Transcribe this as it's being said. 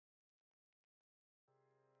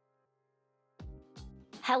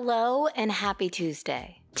Hello and happy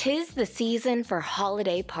Tuesday. 'Tis the season for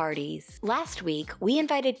holiday parties. Last week, we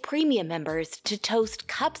invited premium members to toast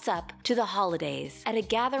cups up to the holidays at a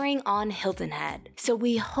gathering on Hilton Head, so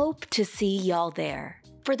we hope to see y'all there.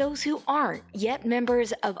 For those who aren't yet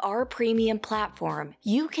members of our premium platform,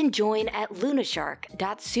 you can join at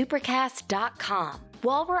lunashark.supercast.com.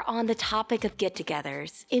 While we're on the topic of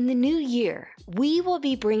get-togethers, in the new year, we will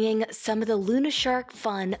be bringing some of the Lunashark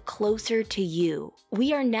fun closer to you.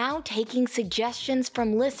 We are now taking suggestions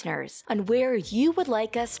from listeners on where you would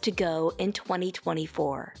like us to go in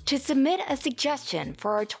 2024. To submit a suggestion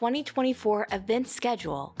for our 2024 event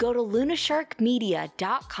schedule, go to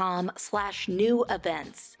lunasharkmedia.com/new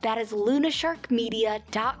events. That is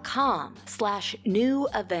lunasharkmedia.com/new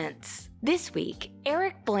events. This week,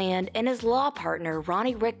 Eric Bland and his law partner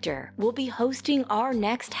Ronnie Richter will be hosting our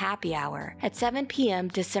next happy hour at 7 p.m.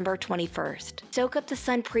 December 21st. Soak Up the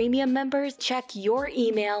Sun Premium members, check your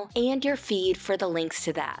email and your feed for the links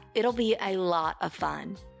to that. It'll be a lot of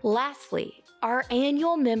fun. Lastly, our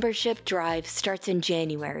annual membership drive starts in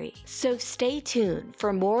January, so stay tuned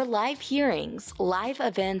for more live hearings, live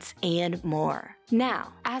events, and more.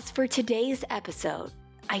 Now, as for today's episode,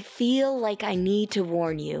 I feel like I need to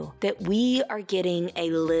warn you that we are getting a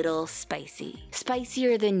little spicy.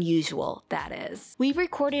 Spicier than usual, that is. We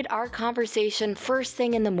recorded our conversation first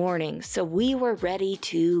thing in the morning, so we were ready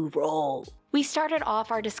to roll. We started off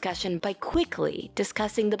our discussion by quickly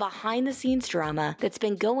discussing the behind-the-scenes drama that's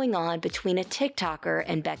been going on between a TikToker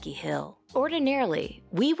and Becky Hill. Ordinarily,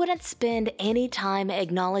 we wouldn't spend any time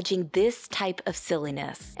acknowledging this type of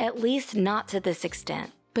silliness, at least not to this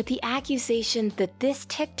extent. But the accusations that this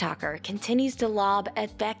TikToker continues to lob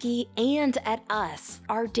at Becky and at us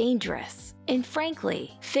are dangerous, and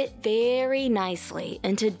frankly, fit very nicely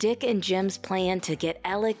into Dick and Jim's plan to get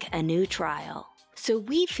Alec a new trial. So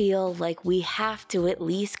we feel like we have to at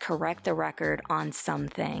least correct the record on some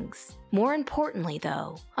things. More importantly,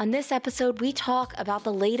 though, on this episode, we talk about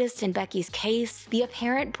the latest in Becky's case, the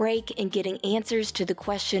apparent break in getting answers to the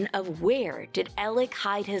question of where did Alec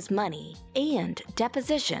hide his money, and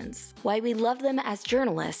depositions, why we love them as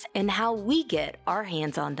journalists, and how we get our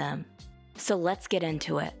hands on them. So let's get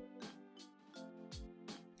into it.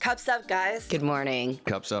 Cups up, guys. Good morning.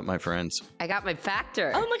 Cups up, my friends. I got my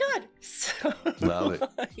factor. Oh my God. So Love it.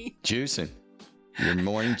 Juicing. Your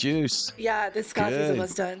morning juice. Yeah, this coffee's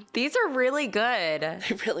almost done. These are really good.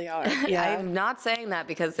 They really are. Yeah. I'm not saying that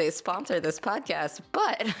because they sponsor this podcast,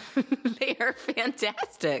 but they are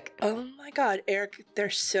fantastic. Oh my God, Eric, they're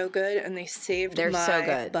so good, and they saved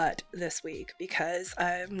my butt this week because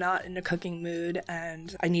I'm not in a cooking mood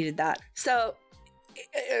and I needed that. So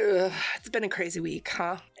it's been a crazy week,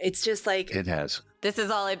 huh? It's just like... It has. This is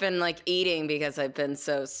all I've been eating because I've been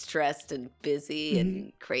so stressed and busy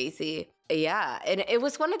and crazy. Yeah. And it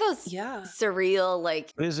was one of those surreal,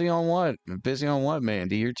 Busy on what? Busy on what,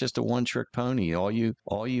 Mandy? You're just a one-trick pony. All you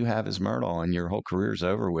have is Murdaugh, and your whole career's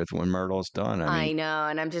over with when Murdaugh's done. I know.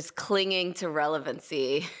 And I'm just clinging to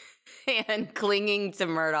relevancy. And clinging to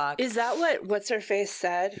Murdaugh. Is that what What's-Her-Face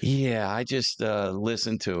said? Yeah, I just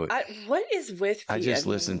listened to it. What is with you? I just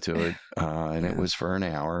listened to it, and it was for an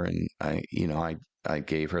hour, and I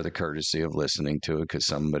gave her the courtesy of listening to it because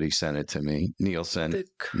somebody sent it to me. Neil sent it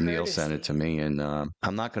to me, and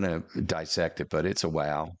I'm not going to dissect it, but it's a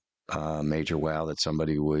wow, major wow that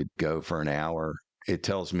somebody would go for an hour. It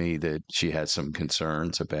tells me that she has some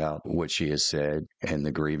concerns about what she has said and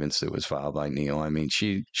the grievance that was filed by Neil. I mean,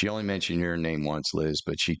 she only mentioned your name once, Liz,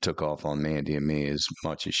 but she took off on Mandy and me as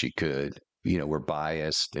much as she could. We're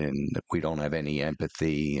biased and we don't have any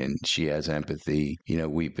empathy, and she has empathy.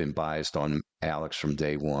 We've been biased on Alex from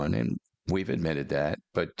day one, and we've admitted that.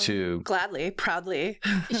 But two... Gladly, proudly.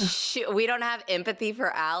 We don't have empathy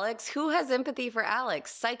for Alex? Who has empathy for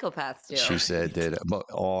Alex? Psychopaths do. She said that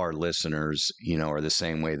all our listeners, are the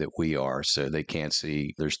same way that we are. So they can't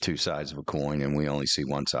see there's two sides of a coin and we only see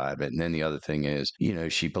one side of it. And then the other thing is,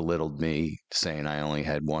 she belittled me saying I only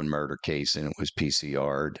had one murder case and it was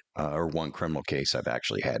PCR'd, or one criminal case. I've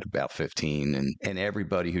actually had about 15. And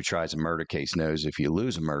everybody who tries a murder case knows if you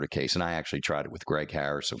lose a murder case, and I actually tried it with Greg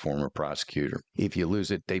Harris, a former prosecutor, if you lose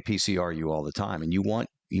it, they PCR you all the time, and you want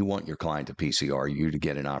your client to PCR you to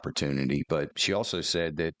get an opportunity. But she also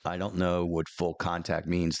said that I don't know what full contact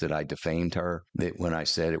means, that I defamed her, that when I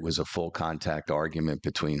said it was a full contact argument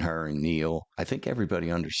between her and Neil. I think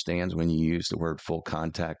everybody understands when you use the word full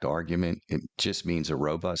contact argument, it just means a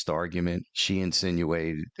robust argument. She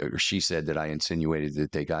said that I insinuated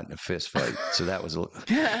that they got in a fist fight. So that was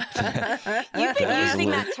You've been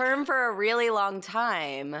using that term for a really long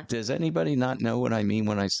time. Does anybody not know what I mean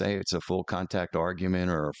when I say it's a full contact argument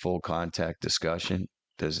or a full contact discussion?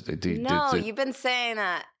 You've been saying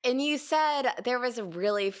that. And you said there was a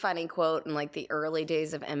really funny quote in like the early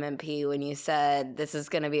days of MMP when you said this is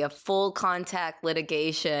going to be a full contact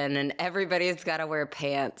litigation and everybody's got to wear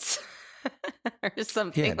pants. Or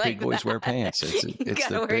something like that. Yeah, big boys wear pants. You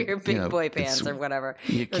gotta wear your big boy pants or whatever.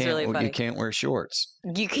 It was really funny. You can't wear shorts.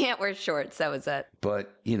 You can't wear shorts. That was it.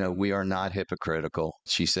 But, we are not hypocritical.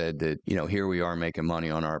 She said that, here we are making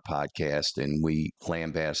money on our podcast, and we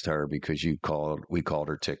lambast her because we called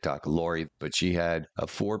her TikTok Lori, but she had a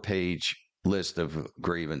 4-page list of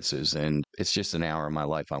grievances, and it's just an hour of my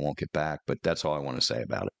life I won't get back, but that's all I want to say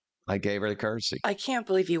about it. I gave her the courtesy. I can't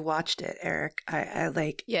believe you watched it, Eric.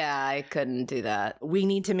 Yeah, I couldn't do that. We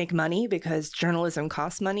need to make money because journalism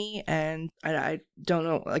costs money, and I don't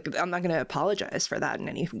know. I'm not going to apologize for that in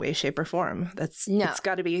any way, shape, or form. It's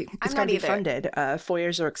got to be funded.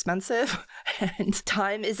 Foyers are expensive, and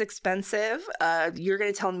time is expensive. You're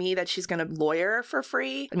going to tell me that she's going to lawyer for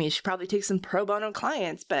free? I mean, she probably takes some pro bono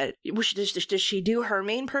clients, but does she do her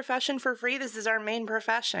main profession for free? This is our main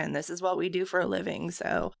profession. This is what we do for a living.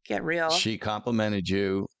 So get real. She complimented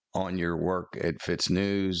you on your work at Fitz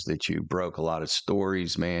News, that you broke a lot of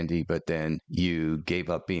stories, Mandy, but then you gave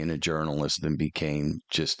up being a journalist and became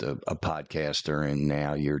just a podcaster, and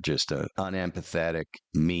now you're just an unempathetic,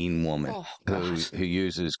 mean woman who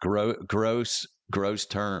uses gross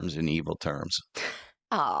terms and evil terms.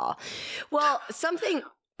 Oh, well, something...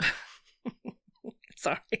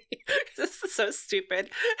 Sorry. This is so stupid.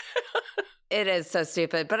 It is so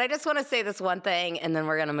stupid. But I just want to say this one thing, and then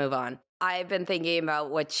we're going to move on. I've been thinking about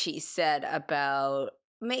what she said about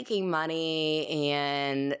making money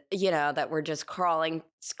and, that we're just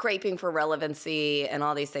scraping for relevancy and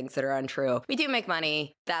all these things that are untrue. We do make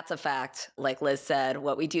money. That's a fact. Like Liz said,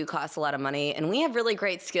 what we do costs a lot of money. And we have really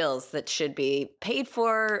great skills that should be paid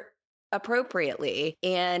for appropriately.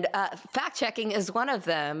 And fact checking is one of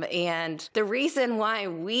them. And the reason why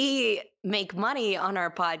we make money on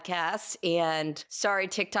our podcast, and sorry,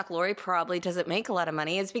 TikTok Lori probably doesn't make a lot of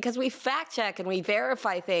money, is because we fact check and we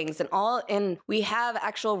verify things and we have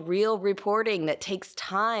actual real reporting that takes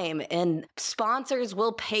time, and sponsors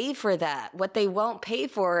will pay for that. What they won't pay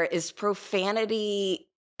for is profanity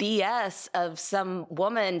BS of some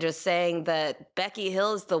woman just saying that Becky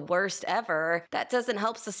Hill is the worst ever. That doesn't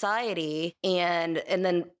help society. And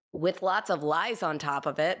then with lots of lies on top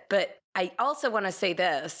of it. But I also want to say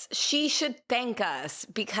this. She should thank us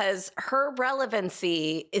because her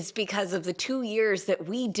relevancy is because of the 2 years that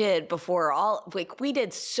we did we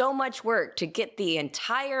did so much work to get the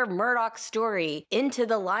entire Murdaugh story into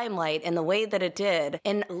the limelight in the way that it did.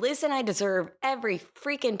 And Liz and I deserve every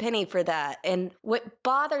freaking penny for that. And what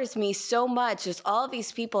bothers me so much is all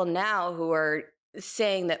these people now who are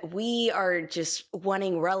saying that we are just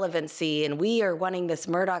wanting relevancy and we are wanting this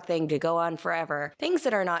Murdaugh thing to go on forever. Things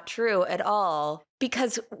that are not true at all,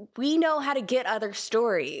 because we know how to get other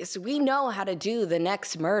stories. We know how to do the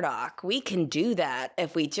next Murdaugh. We can do that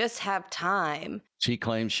if we just have time. She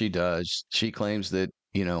claims she does. She claims that,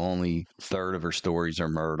 only a third of her stories are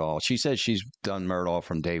Murdaugh. She says she's done Murdaugh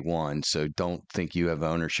from day one, so don't think you have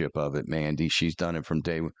ownership of it, Mandy. She's done it from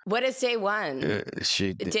day one. What is day one?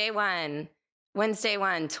 Day one. Wednesday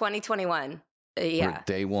 1, 2021. Yeah.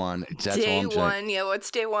 Day one. That's day one. Yeah, what's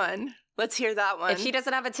day one? Let's hear that one. If she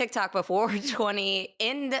doesn't have a TikTok before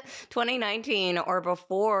 2019 or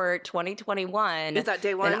before 2021, is that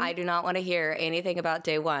day one? Then I do not want to hear anything about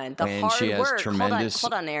day one. The hard work.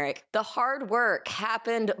 Hold on, Eric. The hard work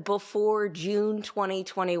happened before June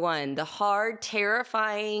 2021. The hard,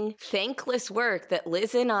 terrifying, thankless work that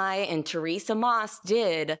Liz and I and Teresa Moss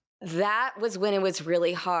did. That was when it was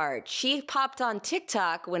really hard. She popped on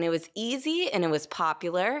TikTok when it was easy and it was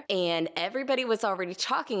popular, and everybody was already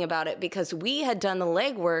talking about it because we had done the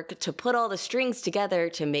legwork to put all the strings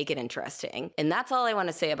together to make it interesting. And that's all I want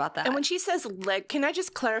to say about that. And when she says can I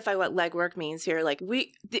just clarify what legwork means here?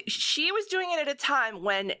 She was doing it at a time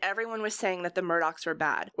when everyone was saying that the Murdaughs were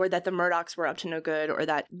bad, or that the Murdaughs were up to no good, or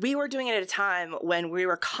that we were doing it at a time when we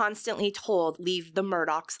were constantly told, leave the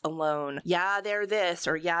Murdaughs alone. Yeah, they're this,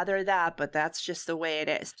 or yeah, they're that, but that's just the way it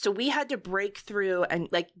is. So we had to break through and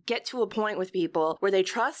get to a point with people where they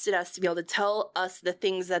trusted us to be able to tell us the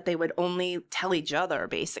things that they would only tell each other,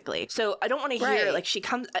 basically. So I don't want to hear she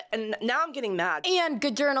comes, and now I'm getting mad. And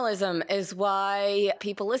good journalism is why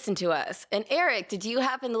people listen to us. And Eric, did you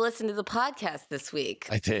happen to listen to the podcast this week?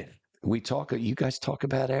 I did. You guys talk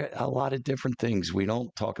about a lot of different things. We don't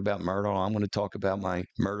talk about Murdaugh. I'm going to talk about my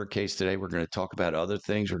murder case today. We're going to talk about other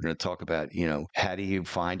things. We're going to talk about, how do you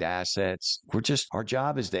find assets? Our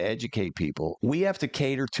job is to educate people. We have to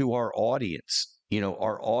cater to our audience.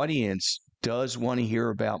 Our audience does want to hear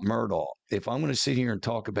about Murdaugh. If I'm going to sit here and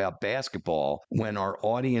talk about basketball when our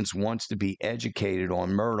audience wants to be educated on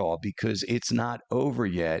Murdaugh because it's not over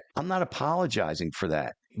yet, I'm not apologizing for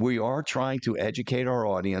that. We are trying to educate our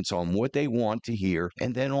audience on what they want to hear.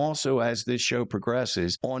 And then also, as this show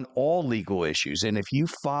progresses, on all legal issues. And if you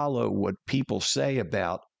follow what people say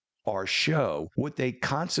about our show, what they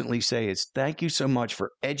constantly say is, thank you so much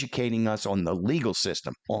for educating us on the legal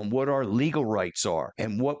system, on what our legal rights are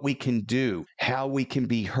and what we can do, how we can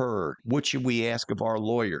be heard, what should we ask of our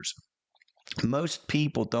lawyers. Most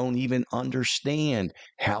people don't even understand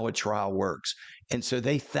how a trial works. And so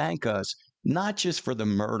they thank us not just for the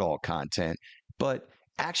Murdaugh content, but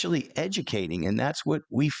actually educating. And that's what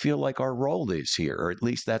we feel like our role is here, or at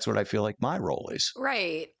least that's what I feel like my role is.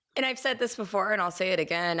 Right. And I've said this before, and I'll say it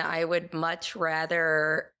again. I would much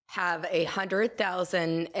rather have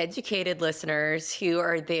 100,000 educated listeners who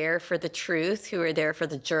are there for the truth, who are there for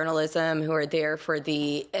the journalism, who are there for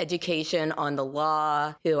the education on the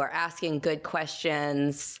law, who are asking good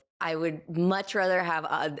questions. I would much rather have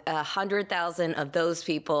 100,000 of those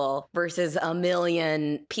people versus 1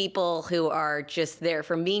 million people who are just there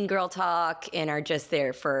for mean girl talk and are just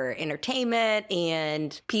there for entertainment.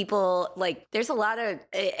 And people, like, there's a lot of,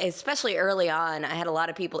 especially early on, I had a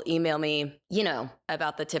lot of people email me,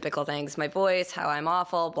 about the typical things, my voice, how I'm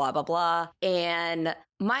awful, blah, blah, blah. And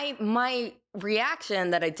my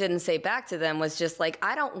reaction that I didn't say back to them was just like,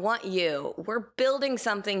 I don't want you. We're building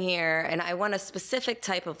something here, and I want a specific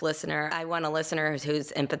type of listener. I want a listener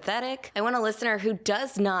who's empathetic. I want a listener who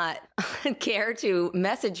does not care to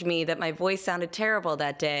message me that my voice sounded terrible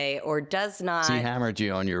that day, or does not. She hammered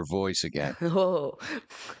you on your voice again. Oh.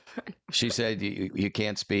 She said you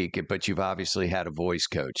can't speak, but you've obviously had a voice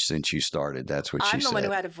coach since you started. That's what she said. I'm the one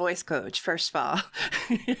who had a voice coach, first of all.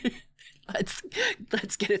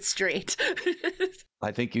 Let's get it straight.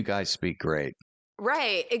 I think you guys speak great.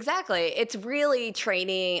 Right, exactly. It's really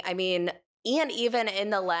training. I mean, and even in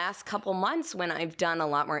the last couple months when I've done a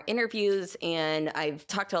lot more interviews and I've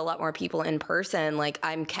talked to a lot more people in person, like,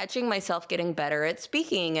 I'm catching myself getting better at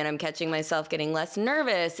speaking, and I'm catching myself getting less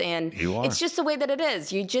nervous. And it's just the way that it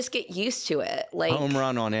is. You just get used to it. Like, home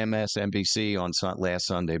run on MSNBC on last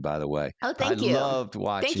Sunday, by the way. Oh, thank you. I loved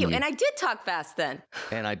watching Thank you. And I did talk fast then.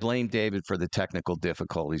 And I blame David for the technical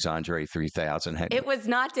difficulties. Andre 3000 had. It was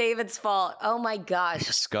not David's fault. Oh my gosh.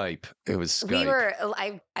 Skype. It was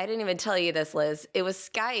Skype. I didn't even tell you this, Liz. It was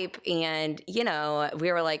Skype, and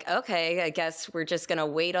we were like, okay, I guess we're just gonna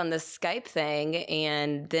wait on this Skype thing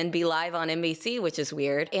and then be live on NBC, which is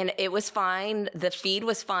weird. And it was fine. The feed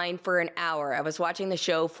was fine for an hour. I was watching the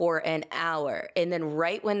show for an hour, and then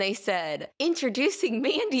right when they said introducing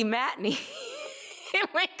Mandy Matney, it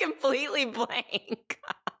went completely blank.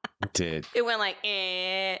 Did. It went like,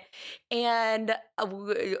 eh. And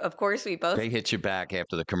of course, we both. They hit you back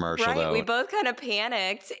after the commercial, right, though. We both kind of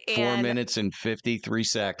panicked. 4 minutes and 53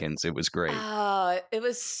 seconds. It was great. Oh, it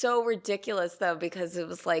was so ridiculous, though, because it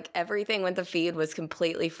was like everything with the feed was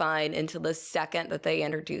completely fine until the second that they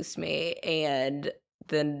introduced me. And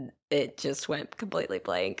then it just went completely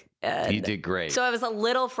blank. And you did great. So I was a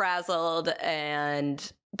little frazzled,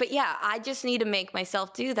 but yeah, I just need to make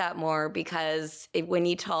myself do that more, because when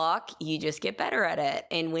you talk, you just get better at it.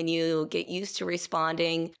 And when you get used to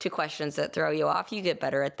responding to questions that throw you off, you get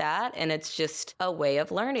better at that. And it's just a way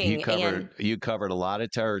of learning. You covered a lot of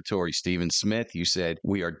territory. Stephen Smith, you said,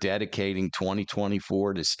 we are dedicating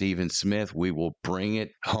 2024 to Stephen Smith. We will bring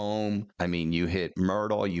it home. I mean, you hit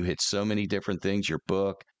Murdaugh, you hit so many different things, your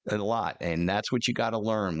book. A lot. And that's what you got to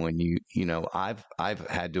learn when I've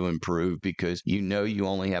had to improve, because you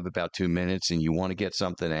only have about 2 minutes and you want to get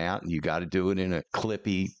something out, and you got to do it in a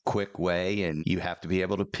clippy, quick way. And you have to be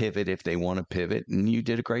able to pivot if they want to pivot. And you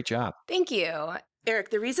did a great job. Thank you.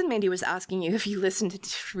 Eric, the reason Mandy was asking you if you listened to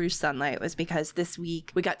True Sunlight was because this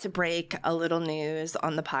week we got to break a little news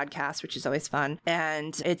on the podcast, which is always fun.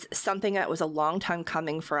 And it's something that was a long time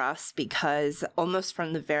coming for us, because almost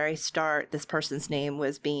from the very start, this person's name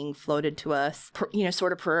was being floated to us,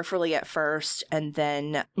 sort of peripherally at first. And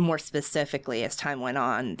then more specifically, as time went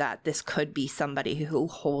on, that this could be somebody who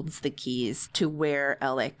holds the keys to where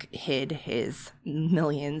Alec hid his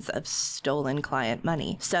millions of stolen client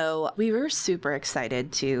money. So we were super excited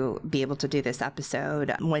excited to be able to do this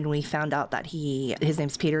episode. When we found out that his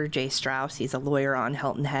name's Peter J. Strauss, he's a lawyer on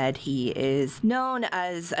Hilton Head. He is known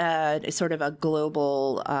as sort of a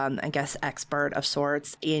global, I guess, expert of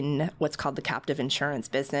sorts in what's called the captive insurance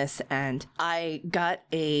business. And I got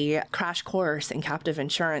a crash course in captive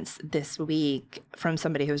insurance this week from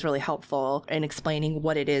somebody who was really helpful in explaining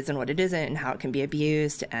what it is and what it isn't and how it can be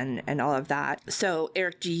abused and all of that. So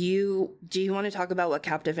Eric, do you want to talk about what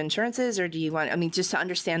captive insurance is, or do you want, I mean, just to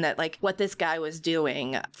understand that, like, what this guy was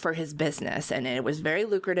doing for his business, and it was very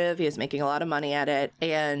lucrative. He was making a lot of money at it.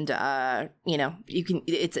 And,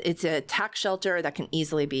 it's a tax shelter that can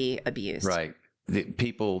easily be abused. Right.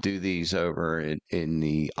 People do these over in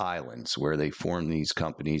the islands where they form these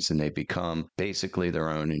companies and they become basically their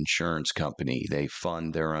own insurance company. They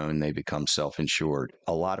fund their own, they become self-insured.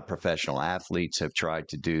 A lot of professional athletes have tried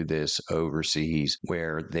to do this overseas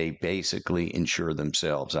where they basically insure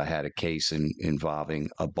themselves. I had a case involving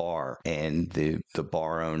a bar, and the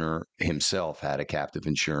bar owner himself had a captive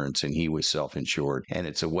insurance and he was self-insured. And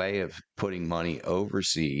it's a way of putting money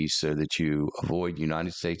overseas so that you avoid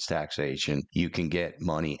United States taxation. You can get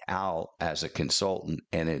money out as a consultant,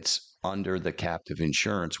 and it's under the captive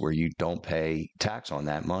insurance where you don't pay tax on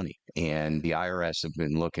that money. And the IRS have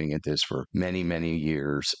been looking at this for many, many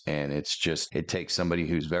years. And it takes somebody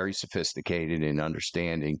who's very sophisticated in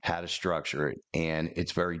understanding how to structure it. And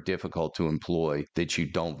it's very difficult to employ that you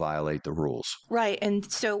don't violate the rules. Right. And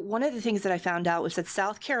so one of the things that I found out was that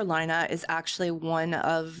South Carolina is actually one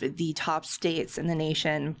of the top states in the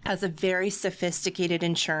nation, has a very sophisticated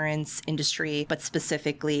insurance industry, but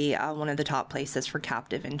specifically one of the top places for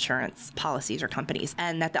captive insurance policies or companies.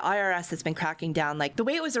 And that the IRS has been cracking down. Like, the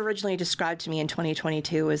way it was originally described to me in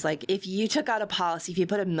 2022 was like, if you took out a policy, if you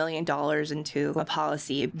put $1 million into a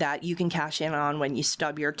policy that you can cash in on when you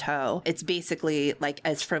stub your toe, it's basically like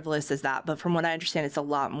as frivolous as that. But from what I understand, it's a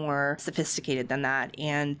lot more sophisticated than that.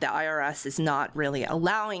 And the IRS is not really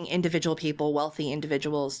allowing individual people, wealthy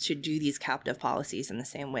individuals, to do these captive policies in the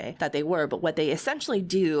same way that they were. But what they essentially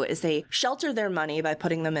do is they shelter their money by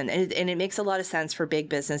putting them in. And it makes a lot of sense for big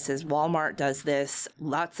businesses. Walmart does this.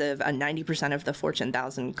 Lots of 90% of the Fortune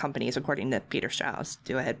 1000 companies, according to Peter Strauss,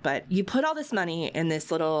 do it. But you put all this money in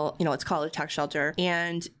this little, it's called a tax shelter,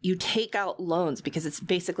 and you take out loans because it's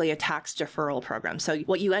basically a tax deferral program. So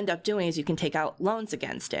what you end up doing is you can take out loans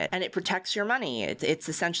against it, and it protects your money. It's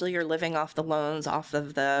essentially you're living off the loans, off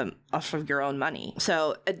of your own money.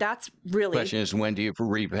 So that's really... The question is, when do you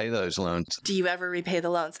repay those loans? Do you ever repay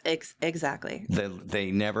the loans? Exactly.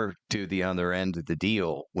 They never do the other end of the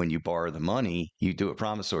deal. When you borrow the money, you do a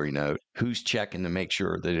promissory note. Who's checking to make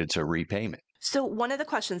sure that it's a repayment? So one of the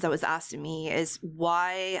questions that was asked of me is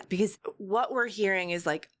why, because what we're hearing is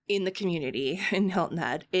like in the community in Hilton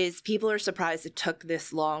Head is people are surprised it took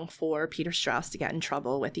this long for Peter Strauss to get in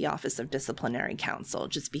trouble with the Office of Disciplinary Counsel,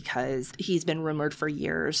 just because he's been rumored for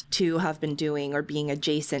years to have been doing or being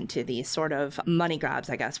adjacent to these sort of money grabs,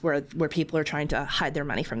 I guess, where people are trying to hide their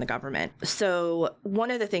money from the government. So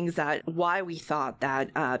one of the things why we thought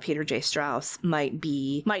that Peter J. Strauss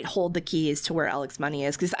might hold the keys to where Alec's money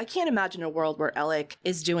is, because I can't imagine a world where Alec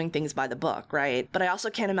is doing things by the book, right? But I also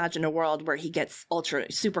can't imagine a world where he gets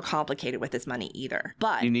super complicated with his money either.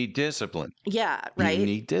 But you need discipline. Yeah, right? You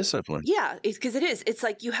need discipline. Yeah, it's because it's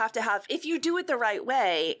like you have to have, if you do it the right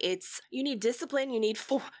way, you need discipline, you need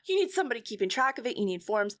somebody keeping track of it, you need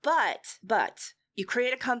forms, but you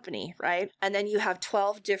create a company, right? And then you have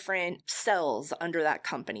 12 different cells under that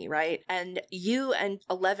company, right? And you and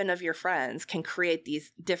 11 of your friends can create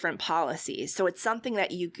these different policies. So it's something that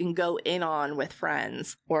you can go in on with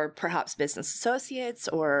friends or perhaps business associates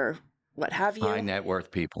or what have you. High net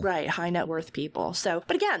worth people. Right, high net worth people. So,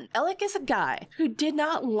 but again, Alec is a guy who did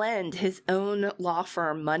not lend his own law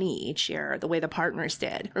firm money each year the way the partners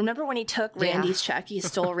did. Remember when he took Randy's check? He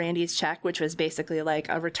stole Randy's check, which was basically like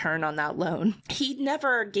a return on that loan. He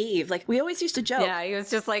never gave. Like, we always used to joke. Yeah, he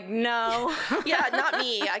was just like, no. Yeah, not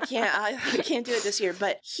me. I can't do it this year.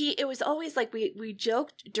 But it was always like we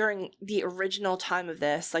joked during the original time of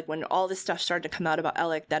this, like when all this stuff started to come out about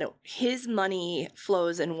Alec, that his money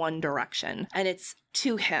flows in one direction. And it's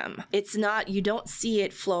to him. It's not, you don't see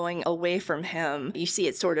it flowing away from him. You see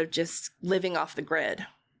it sort of just living off the grid,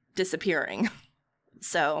 disappearing.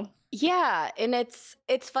 So. Yeah. And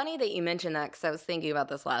it's funny that you mentioned that, because I was thinking about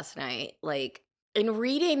this last night. Like, in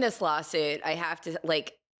reading this lawsuit, I have to,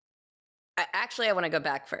 like, I want to go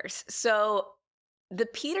back first. So The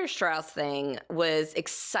Peter Strauss thing was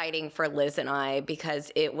exciting for Liz and I because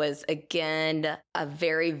it was, again, a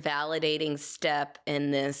very validating step in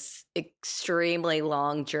this extremely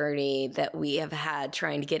long journey that we have had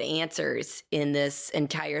trying to get answers in this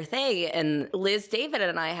entire thing. And Liz, David,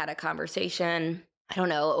 and I had a conversation, I don't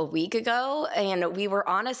know, a week ago, and we were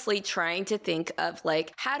honestly trying to think of,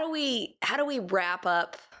 like, how do we wrap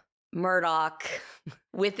up Murdaugh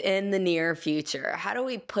within the near future? How do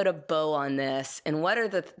we put a bow on this? And what are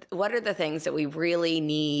the things that we really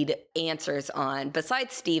need answers on?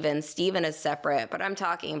 Besides Steven is separate, but I'm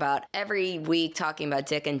talking about every week talking about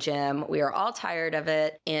Dick and Jim. We are all tired of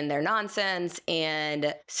it and their nonsense.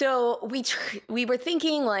 And so we were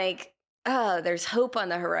thinking, like, oh, there's hope on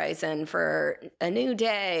the horizon for a new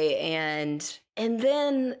day. And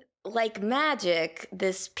then, like magic,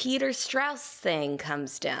 this Peter Strauss thing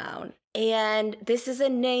comes down. And this is a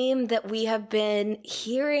name that we have been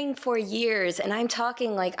hearing for years. And I'm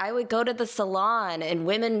talking, like, I would go to the salon and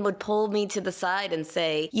women would pull me to the side and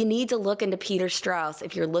say, you need to look into Peter Strauss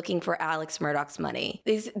if you're looking for Alex Murdaugh's money.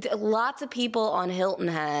 Lots of people on Hilton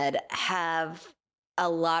Head have a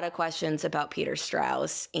lot of questions about Peter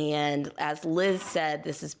Strauss. And as Liz said,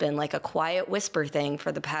 this has been like a quiet whisper thing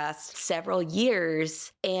for the past several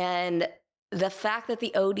years. And the fact that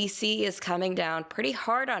the ODC is coming down pretty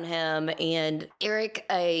hard on him. And Eric,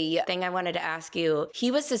 a thing I wanted to ask you, he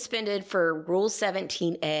was suspended for Rule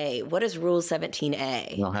 17A. What is Rule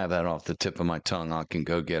 17A? I don't have that off the tip of my tongue. I can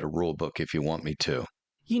go get a rule book if you want me to.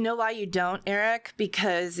 You know why you don't, Eric?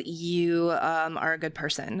 Because you are a good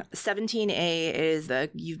person. 17A is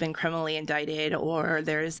you've been criminally indicted or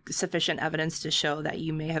there's sufficient evidence to show that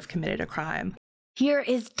you may have committed a crime. Here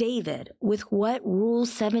is David with what Rule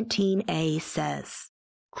 17A says.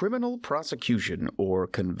 Criminal prosecution or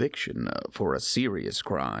conviction for a serious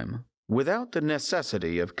crime. Without the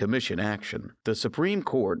necessity of commission action, the Supreme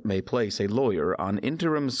Court may place a lawyer on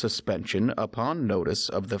interim suspension upon notice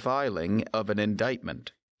of the filing of an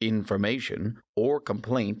indictment, information, or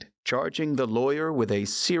complaint charging the lawyer with a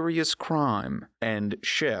serious crime, and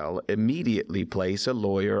shall immediately place a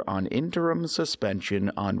lawyer on interim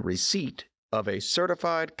suspension on receipt of a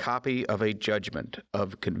certified copy of a judgment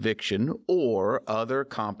of conviction or other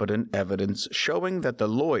competent evidence showing that the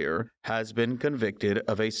lawyer has been convicted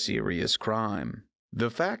of a serious crime. The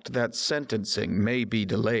fact that sentencing may be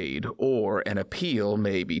delayed or an appeal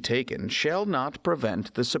may be taken shall not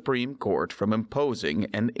prevent the Supreme Court from imposing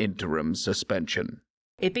an interim suspension.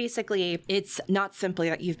 It's not simply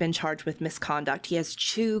that you've been charged with misconduct. He has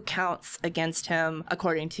 2 counts against him,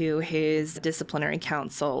 according to his disciplinary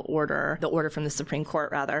council order, the order from the Supreme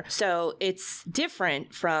Court, rather. So it's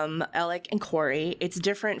different from Alec and Corey. It's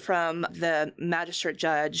different from the magistrate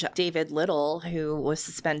judge, David Little, who was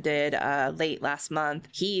suspended late last month.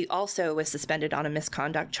 He also was suspended on a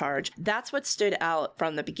misconduct charge. That's what stood out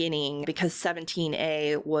from the beginning, because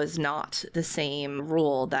 17A was not the same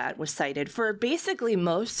rule that was cited for basically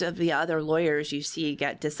most of the other lawyers you see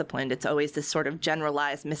get disciplined. It's always this sort of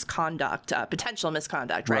generalized misconduct, potential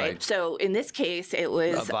misconduct, right? So in this case, it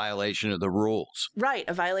was a violation of the rules. Right,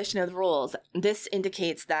 a violation of the rules. This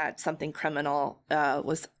indicates that something criminal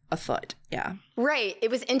was afoot. Yeah. Right. It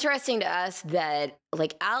was interesting to us that,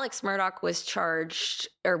 like, Alex Murdaugh was charged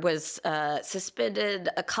or was suspended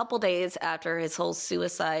a couple days after his whole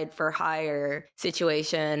suicide for hire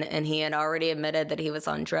situation, and he had already admitted that he was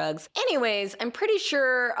on drugs. Anyways, I'm pretty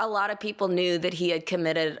sure a lot of people knew that he had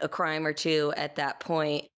committed a crime or two at that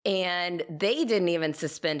point, and they didn't even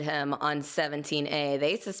suspend him on 17A.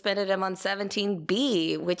 They suspended him on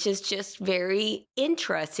 17B, which is just very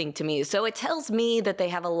interesting to me. So it tells me that they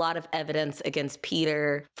have a lot of evidence against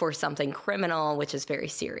Peter for something criminal, which is very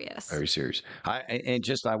serious. Very serious.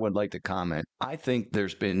 I would like to comment. I think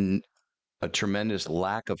there's been a tremendous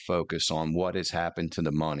lack of focus on what has happened to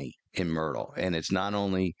the money in Murdaugh. And it's not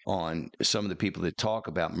only on some of the people that talk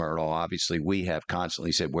about Murdaugh. Obviously, we have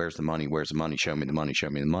constantly said, where's the money? Where's the money? Show me the money.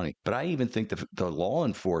 Show me the money. But I even think the law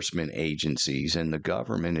enforcement agencies and the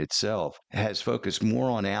government itself has focused more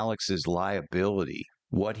on Alex's liability,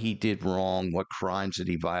 what he did wrong, what crimes that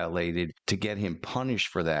he violated, to get him punished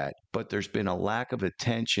for that. But there's been a lack of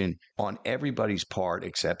attention on everybody's part,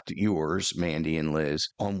 except yours, Mandy and Liz,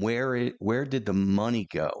 on where did the money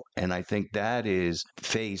go? And I think that is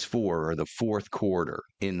phase 4 or the 4th quarter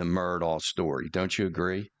in the Murdaugh story. Don't you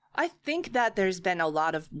agree? I think that there's been a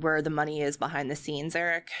lot of where the money is behind the scenes,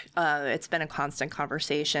 Eric. It's been a constant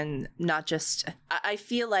conversation, not just, I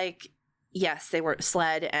feel like yes, they were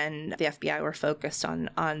SLED and the FBI were focused on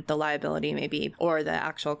the liability maybe, or the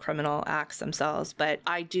actual criminal acts themselves. But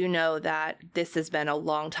I do know that this has been a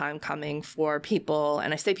long time coming for people,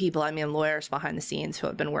 and I say people, I mean lawyers behind the scenes who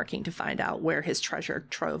have been working to find out where his treasure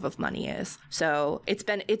trove of money is. So it's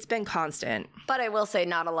been constant. But I will say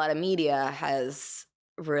not a lot of media has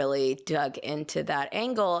really dug into that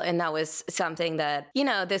angle. And that was something that,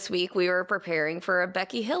 this week we were preparing for a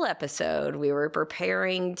Becky Hill episode. We were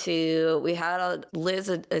preparing Liz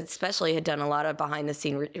especially had done a lot of behind the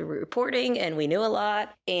scene reporting, and we knew a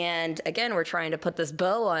lot. And again, we're trying to put this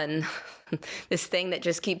bow on this thing that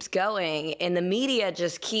just keeps going, and the media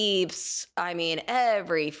just keeps,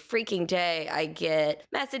 every freaking day I get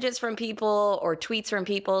messages from people or tweets from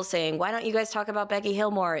people saying, why don't you guys talk about Becky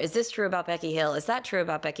Hill more? Is this true about Becky Hill? Is that true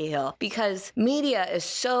about Becky Hill? Because media is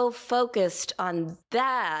so focused on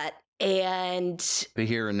that. And the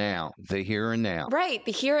here and now. Right.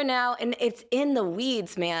 The here and now. And it's in the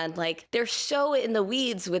weeds, man. Like, they're so in the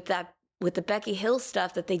weeds with the Becky Hill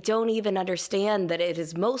stuff that they don't even understand that it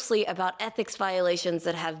is mostly about ethics violations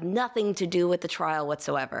that have nothing to do with the trial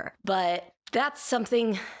whatsoever. But that's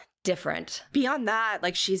something different. Beyond that,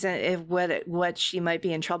 like, what she might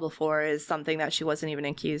be in trouble for is something that she wasn't even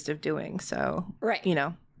accused of doing. So, right.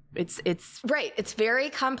 It's right. It's very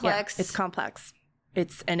complex. Yeah, it's complex.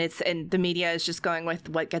 And the media is just going with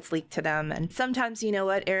what gets leaked to them. And sometimes, you know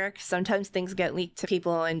what, Eric, sometimes things get leaked to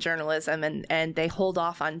people in journalism and they hold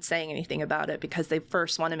off on saying anything about it because they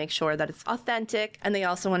first want to make sure that it's authentic. And they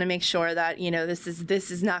also want to make sure that,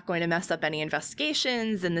 this is not going to mess up any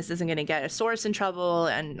investigations and this isn't going to get a source in trouble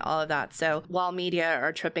and all of that. So while media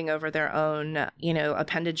are tripping over their own,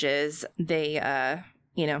 appendages, they,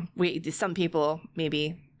 some people,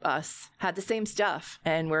 maybe us, had the same stuff,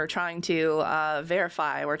 and we're trying to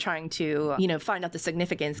verify, we're trying to find out the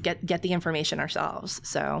significance, get the information ourselves.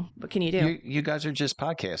 So what can you do? You guys are just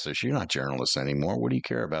podcasters. You're not journalists anymore. What do you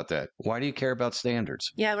care about that? Why do you care about standards?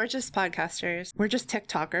 Yeah, we're just podcasters. We're just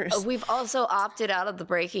TikTokers. We've also opted out of the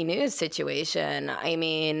breaking news situation.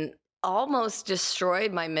 Almost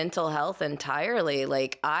destroyed my mental health entirely.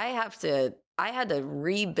 Like, I had to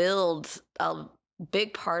rebuild a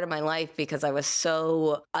big part of my life because I was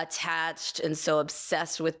so attached and so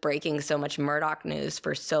obsessed with breaking so much Murdaugh news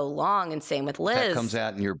for so long. And same with Liz. That comes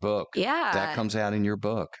out in your book. Yeah. That comes out in your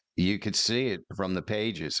book. You could see it from the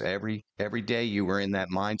pages. Every day you were in that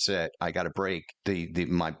mindset. I got to break.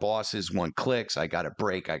 My bosses want clicks. I got to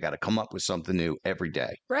break. I got to come up with something new every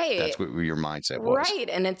day. Right. That's what your mindset was. Right.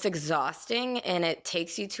 And it's exhausting and it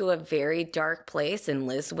takes you to a very dark place. And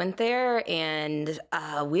Liz went there, and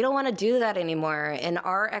we don't want to do that anymore. And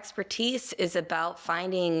our expertise is about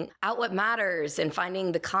finding out what matters and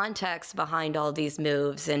finding the context behind all these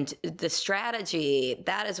moves and the strategy.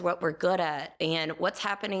 That is what we're good at. And what's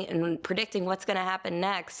happening and predicting what's going to happen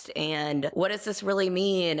next, and what does this really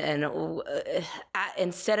mean? And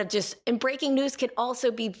instead of and breaking news can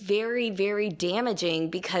also be very, very damaging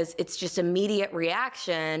because it's just immediate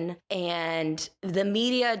reaction, and the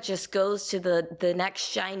media just goes to the next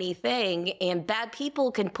shiny thing, and bad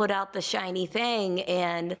people can put out the shiny thing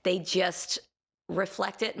and they just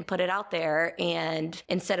reflect it and put it out there. And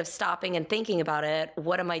instead of stopping and thinking about it,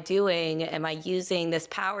 what am I doing? Am I using this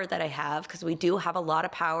power that I have? Because we do have a lot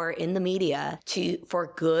of power in the media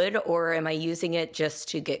for good, or am I using it just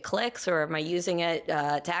to get clicks, or am I using it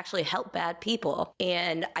to actually help bad people?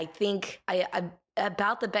 And I think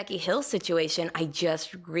about the Becky Hill situation, I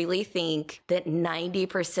just really think that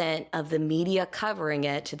 90% of the media covering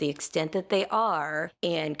it to the extent that they are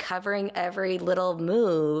and covering every little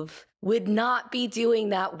move would not be doing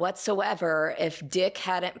that whatsoever if Dick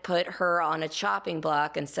hadn't put her on a chopping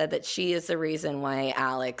block and said that she is the reason why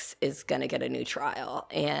Alex is going to get a new trial.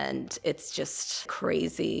 And it's just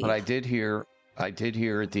crazy. But I did hear at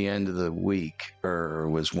the end of the week, or it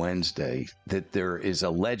was Wednesday, that there is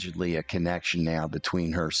allegedly a connection now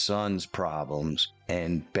between her son's problems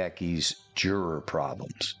and Becky's juror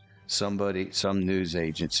problems. Some news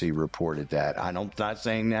agency reported that. I'm not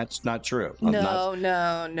saying that's not true. No.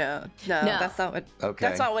 That's not what. Okay.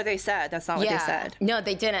 That's not what they said. That's not what they said. No,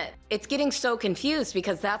 they didn't. It's getting so confused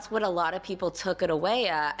because that's what a lot of people took it away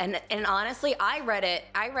at. And honestly, I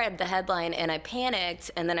read the headline and I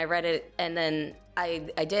panicked, and then I read it, and then I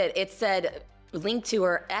did. It said linked to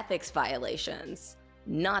her ethics violations,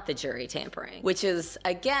 not the jury tampering, which is,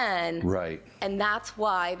 again, right. And that's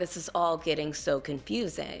why this is all getting so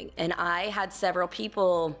confusing. And I had several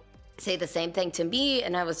people say the same thing to me.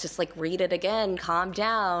 And I was just like, read it again, calm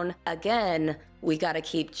down. Again, we got to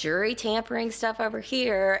keep jury tampering stuff over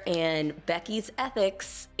here and Becky's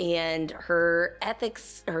ethics and her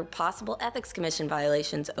possible ethics commission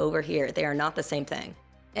violations over here. They are not the same thing.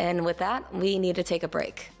 And with that, we need to take a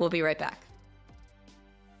break. We'll be right back.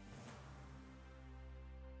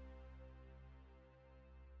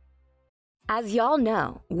 As y'all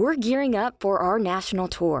know, we're gearing up for our national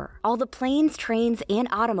tour. All the planes, trains, and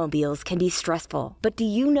automobiles can be stressful, but do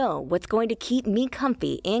you know what's going to keep me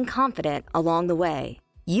comfy and confident along the way?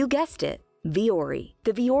 You guessed it, Vuori.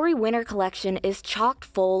 The Vuori Winter Collection is chock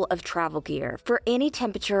full of travel gear for any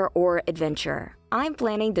temperature or adventure. I'm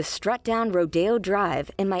planning to strut down Rodeo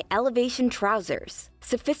Drive in my Elevation trousers.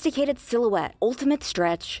 Sophisticated silhouette, ultimate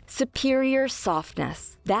stretch, superior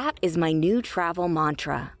softness. That is my new travel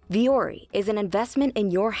mantra. Vuori is an investment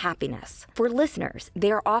in your happiness. For listeners,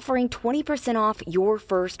 they are offering 20% off your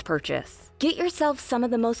first purchase. Get yourself some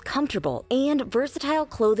of the most comfortable and versatile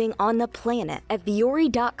clothing on the planet at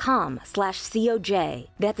vuori.com/COJ.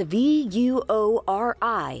 That's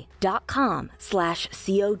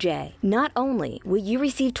VUORI.com/COJ. Not only will you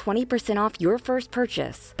receive 20% off your first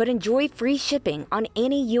purchase, but enjoy free shipping on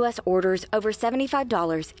any U.S. orders over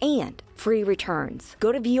 $75 and free returns.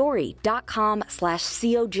 Go to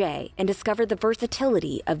vuori.com/COJ and discover the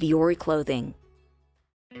versatility of Vuori clothing.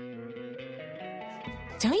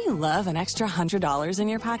 Don't you love an extra $100 in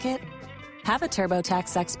your pocket? Have a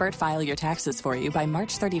TurboTax expert file your taxes for you by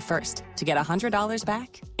March 31st to get $100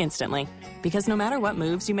 back instantly. Because no matter what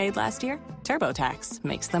moves you made last year, TurboTax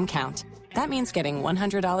makes them count. That means getting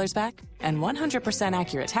 $100 back and 100%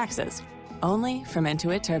 accurate taxes, only from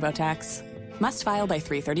Intuit TurboTax. Must file by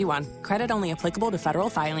 3/31. Credit only applicable to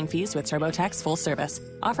federal filing fees with TurboTax full service.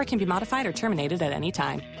 Offer can be modified or terminated at any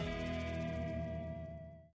time.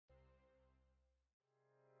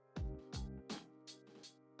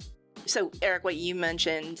 So, Eric, what you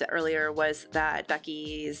mentioned earlier was that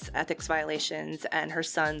Becky's ethics violations and her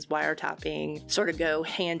son's wiretapping sort of go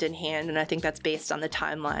hand in hand. And I think that's based on the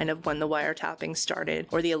timeline of when the wiretapping started,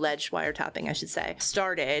 or the alleged wiretapping, I should say,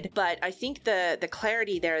 started. But I think the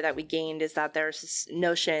clarity there that we gained is that there's this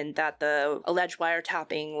notion that the alleged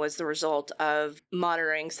wiretapping was the result of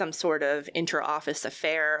monitoring some sort of inter-office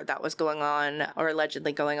affair that was going on, or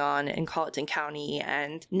allegedly going on, in Colleton County.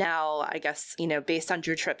 And now, I guess, based on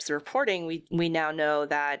Drew Tripp's report, we now know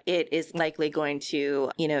that it is likely going to,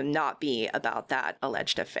 not be about that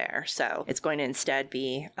alleged affair. So it's going to instead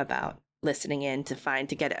be about listening in to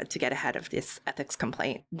get ahead of this ethics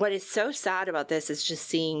complaint. What is so sad about this is just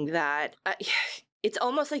seeing that it's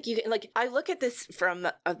almost like I look at this from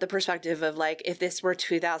the perspective of if this were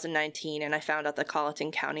 2019 and I found out the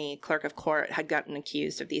Colleton County Clerk of Court had gotten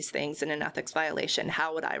accused of these things in an ethics violation,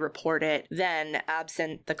 how would I report it then,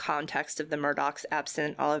 absent the context of the Murdaughs,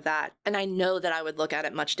 absent all of that? And I know that I would look at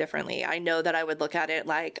it much differently. I know that I would look at it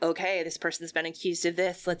like, okay, this person's been accused of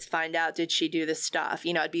this. Let's find out, did she do this stuff?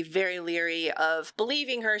 I'd be very leery of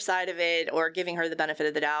believing her side of it or giving her the benefit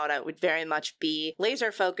of the doubt. I would very much be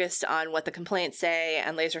laser focused on what the complaints say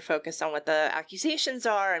and laser focused on what the accusations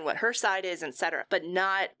are and what her side is, etc., but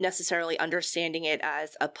not necessarily understanding it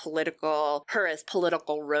as political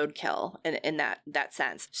roadkill in that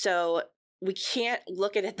sense. So we can't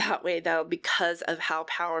look at it that way, though, because of how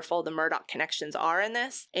powerful the Murdaugh connections are in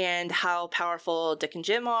this and how powerful Dick and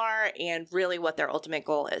Jim are and really what their ultimate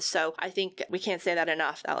goal is. So I think we can't say that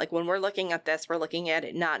enough, that when we're looking at this, we're looking at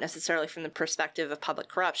it not necessarily from the perspective of public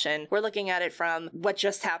corruption. We're looking at it from what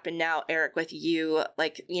just happened now, Eric, with you,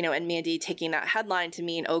 and Mandy taking that headline to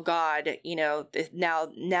mean, oh God,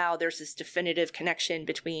 now there's this definitive connection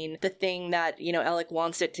between the thing that, Alec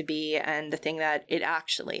wants it to be and the thing that it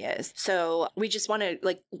actually is. So we just want to,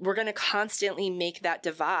 we're going to constantly make that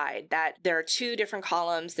divide, that there are two different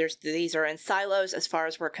columns. These are in silos as far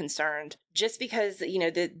as we're concerned. Just because,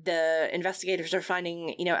 the investigators are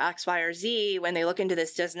finding, X, Y, or Z when they look into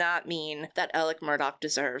this does not mean that Alec Murdaugh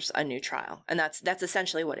deserves a new trial. And that's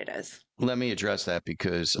essentially what it is. Let me address that,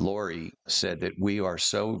 because Lori said that we are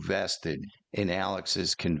so vested in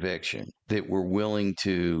Alex's conviction that we're willing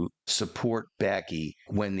to support Becky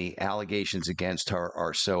when the allegations against her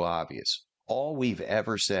are so obvious. All we've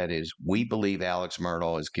ever said is we believe Alex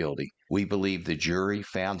Murdaugh is guilty. We believe the jury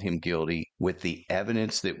found him guilty with the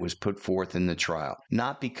evidence that was put forth in the trial,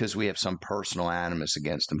 not because we have some personal animus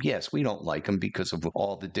against him. Yes, we don't like him because of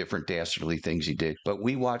all the different dastardly things he did, but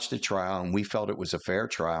we watched the trial and we felt it was a fair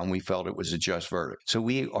trial and we felt it was a just verdict. So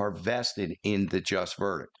we are vested in the just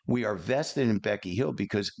verdict. We are vested in Becky Hill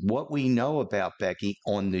because what we know about Becky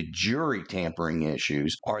on the jury tampering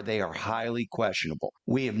issues they are highly questionable.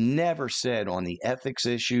 We have never said on the ethics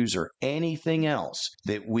issues or anything else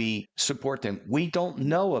that we support them. We don't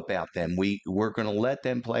know about them. We're going to let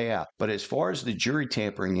them play out. But as far as the jury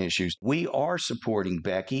tampering issues, we are supporting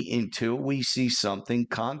Becky until we see something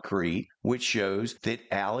concrete which shows that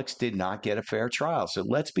Alex did not get a fair trial. So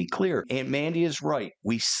let's be clear. Aunt Mandy is right.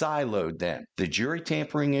 We siloed them. The jury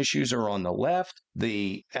tampering issues are on the left.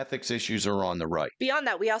 The ethics issues are on the right. Beyond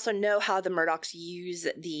that, we also know how the Murdaughs use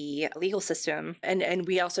the legal system. And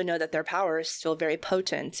we also know that their power is still very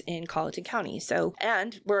potent in Colleton County. So,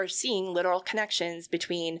 and we're seeing literal connections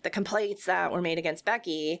between the complaints that were made against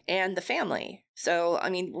Becky and the family. So,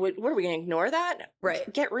 I mean, what are we going to ignore that?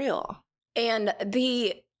 Right. Get real. And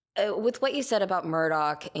with what you said about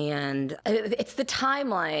Murdaugh, and it's the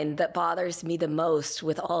timeline that bothers me the most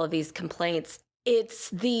with all of these complaints. It's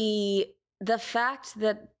the fact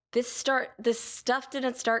that this stuff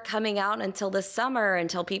didn't start coming out until this summer,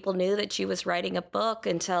 until people knew that she was writing a book,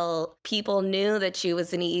 until people knew that she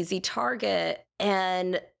was an easy target.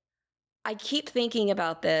 And I keep thinking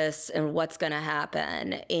about this and what's going to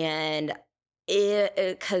happen. And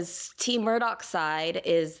because Team Murdaugh's side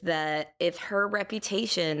is that if her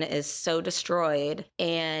reputation is so destroyed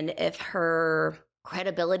and if her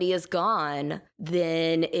credibility is gone,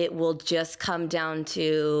 then it will just come down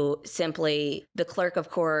to simply the clerk of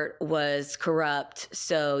court was corrupt,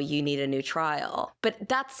 so you need a new trial. But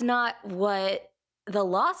that's not what the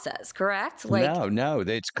law says, correct? No,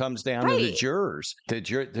 it comes down to the jurors. The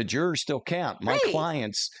jurors still count. My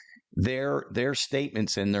clients, their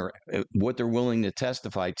statements and what they're willing to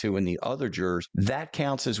testify to, and the other jurors, that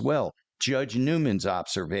counts as well. Judge Newman's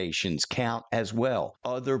observations count as well.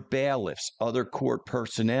 Other bailiffs, other court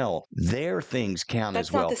personnel, their things count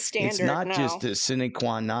as well. That's not the standard. It's not just a sine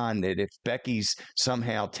qua non that if Becky's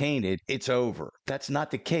somehow tainted, it's over. That's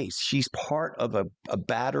not the case. She's part of a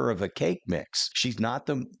batter of a cake mix. She's not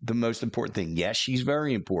the most important thing. Yes, she's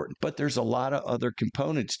very important, but there's a lot of other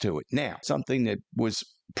components to it. Now, something that was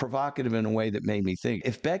provocative in a way that made me think,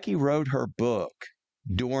 if Becky wrote her book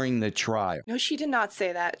during the trial. No, she did not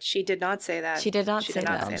say that. She did not say that. She did not say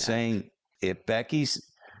that. I'm saying if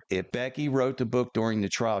Becky wrote the book during the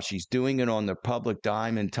trial, she's doing it on the public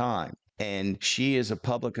dime and time. And she is a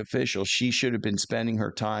public official. She should have been spending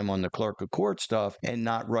her time on the clerk of court stuff and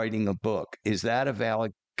not writing a book. Is that a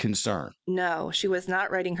valid concern? No, she was not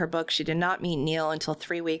writing her book. She did not meet Neil until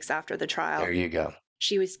 3 weeks after the trial. There you go.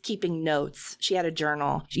 She was keeping notes. She had a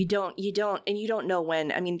journal. You don't know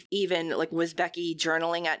when. I mean, even was Becky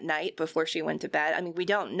journaling at night before she went to bed? I mean, we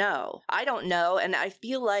don't know. I don't know. And I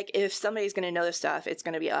feel like if somebody's going to know this stuff, it's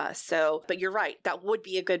going to be us. So, but you're right. That would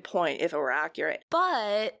be a good point if it were accurate.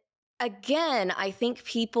 But again, I think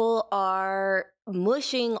people are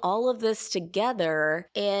mushing all of this together,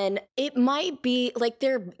 and it might be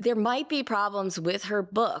there might be problems with her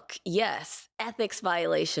book. Yes, ethics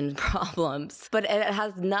violation problems, but it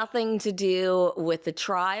has nothing to do with the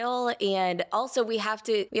trial. And also we have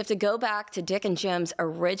to go back to Dick and Jim's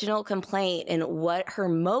original complaint and what her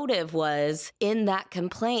motive was in that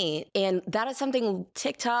complaint. And that is something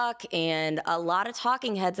TikTok and a lot of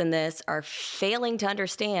talking heads in this are failing to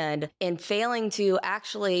understand and failing to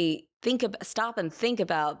actually stop and think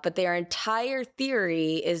about. But their entire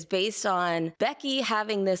theory is based on Becky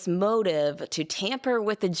having this motive to tamper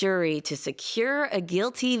with the jury to secure a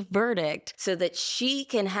guilty verdict so that she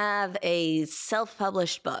can have a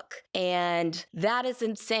self-published book. And that is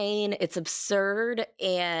insane. It's absurd.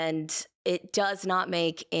 And it does not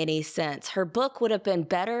make any sense. Her book would have been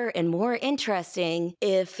better and more interesting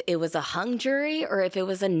if it was a hung jury or if it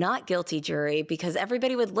was a not guilty jury, because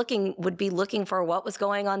everybody would be looking for what was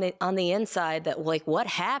going on the inside, that what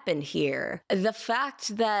happened here. The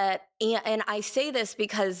fact that, and I say this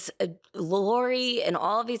because Lori and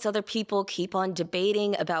all of these other people keep on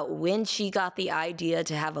debating about when she got the idea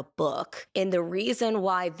to have a book. And the reason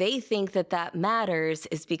why they think that matters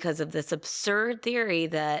is because of this absurd theory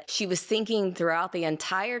that she was thinking throughout the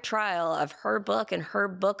entire trial of her book and her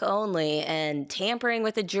book only, and tampering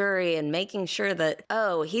with the jury and making sure that,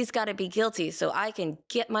 oh, he's got to be guilty so I can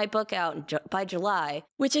get my book out by July,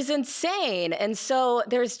 which is insane. And so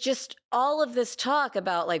there's just all of this talk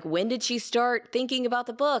about like, when did she start thinking about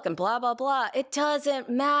the book and blah, blah, blah. It doesn't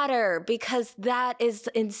matter because that is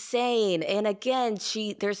insane. And again,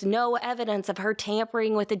 there's no evidence of her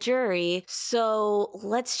tampering with the jury. So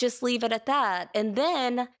let's just leave it at that. And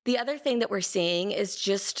then the other thing that we're seeing is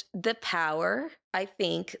just the power, I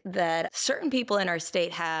think, that certain people in our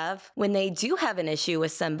state have when they do have an issue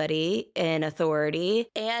with somebody in authority,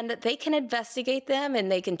 and they can investigate them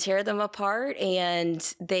and they can tear them apart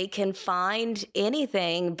and they can find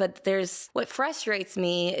anything. But what frustrates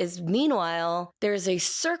me is, meanwhile, there's a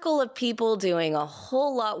circle of people doing a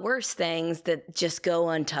whole lot worse things that just go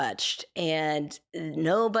untouched, and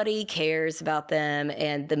nobody cares about them.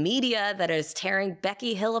 And the media that is tearing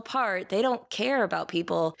Becky Hill apart, they don't care about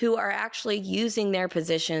people who are actually using their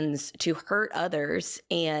positions to hurt others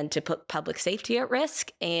and to put public safety at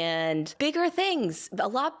risk, and bigger things, a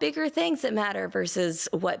lot bigger things that matter versus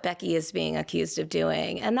what Becky is being accused of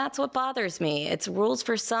doing. And that's what bothers me. It's rules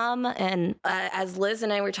for some. And as Liz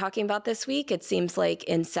and I were talking about this week, it seems like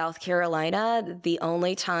in South Carolina, the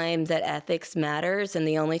only time that ethics matters and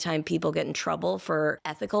the only time people get in trouble for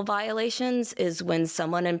ethical violations is when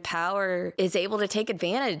someone in power is able to take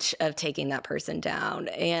advantage of taking that person down.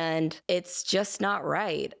 And it's just not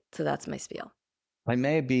right. So that's my spiel. I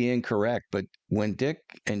may be incorrect, but when Dick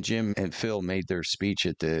and Jim and Phil made their speech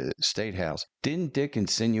at the State House, didn't Dick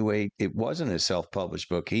insinuate it wasn't a self-published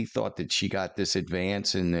book? He thought that she got this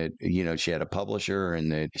advance and that, she had a publisher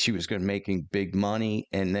and that she was going to making big money.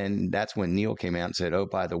 And then that's when Neil came out and said, oh,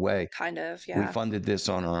 by the way, kind of, yeah, we funded this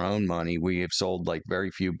on our own money. We have sold like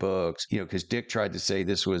very few books, because Dick tried to say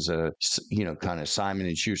this was a, kind of Simon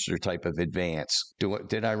and Schuster type of advance.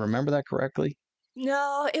 Did I remember that correctly?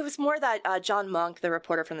 No, it was more that John Monk, the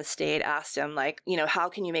reporter from the State, asked him, like, how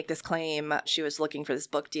can you make this claim? She was looking for this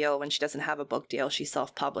book deal when she doesn't have a book deal. She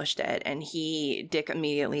self-published it. And Dick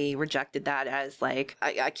immediately rejected that as, like,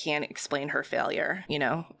 I can't explain her failure,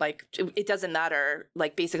 Like, it doesn't matter.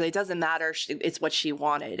 Like, basically, it doesn't matter. It's what she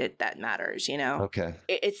wanted that matters, Okay.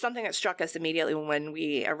 It's something that struck us immediately when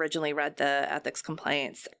we originally read the ethics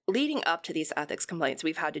complaints. Leading up to these ethics complaints,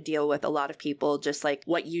 we've had to deal with a lot of people, just like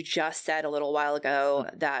what you just said a little while ago,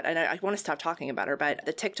 that, and I want to stop talking about her, but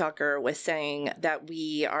the TikToker was saying that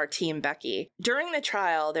we are Team Becky. During the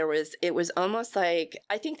trial, it was almost like,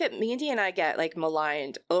 I think that Mandy and I get like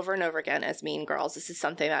maligned over and over again as mean girls. This is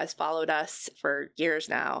something that has followed us for years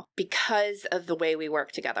now because of the way we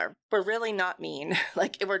work together. We're really not mean.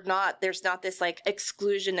 Like, there's not this like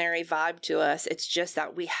exclusionary vibe to us. It's just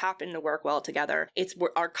that we happen to work well together. It's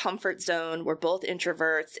our comfort zone. We're both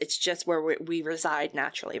introverts. It's just where we reside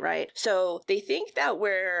naturally, right? So they think that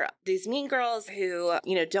we're these mean girls who,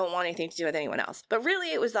 don't want anything to do with anyone else. But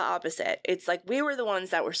really, it was the opposite. It's like we were the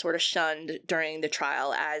ones that were sort of shunned during the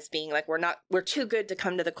trial as being like, we're too good to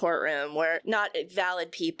come to the courtroom. We're not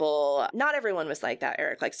valid people. Not everyone was like that,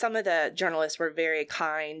 Eric. Like, some of the journalists were very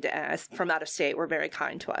kind, from out of state were very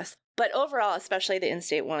kind to us. But overall, especially the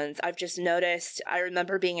in-state ones, I've just noticed, I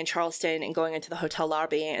remember being in Charleston and going into the hotel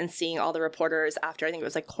lobby and seeing all the reporters after, I think it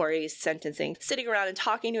was like Corey's sentencing, sitting around and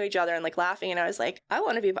talking to each other and like laughing. And I was like, I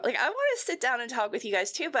want to sit down and talk with you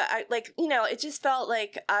guys too. But it just felt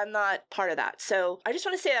like I'm not part of that. So I just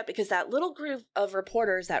want to say that because that little group of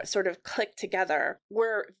reporters that sort of clicked together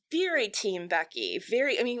were very Team Becky,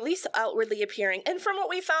 at least outwardly appearing. And from what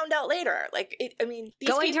we found out later, these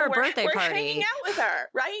going to her birthday party, hanging out with her,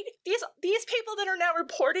 right? These people that are now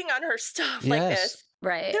reporting on her stuff like this,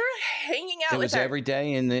 right? They're hanging out with her. It was every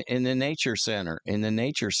day in the nature center. In the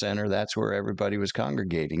nature center, that's where everybody was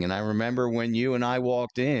congregating. And I remember when you and I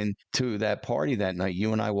walked in to that party that night.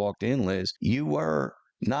 You and I walked in, Liz. You were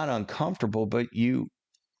not uncomfortable, but you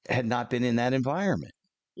had not been in that environment.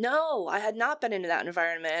 No, I had not been into that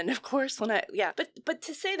environment. And of course, but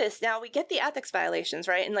to say this, now we get the ethics violations,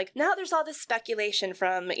 right? And like, now there's all this speculation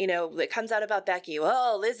from, that comes out about Becky.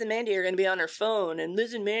 Well, Liz and Mandy are going to be on her phone, and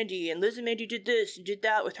Liz and Mandy did this and did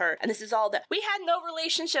that with her. And this is all that. We had no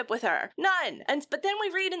relationship with her. None. But then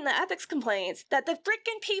we read in the ethics complaints that the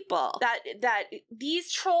freaking people that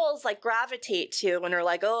these trolls like gravitate to and are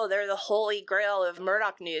like, oh, they're the holy grail of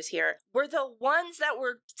Murdaugh news here, were the ones that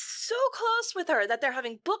were so close with her that they're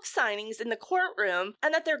having book signings in the courtroom,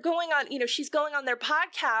 and that they're going on, she's going on their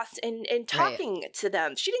podcast and talking to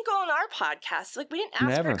them. She didn't go on our podcast. Like, we didn't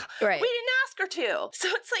ask her. Right. We didn't ask her to. So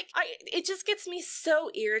it's like, it just gets me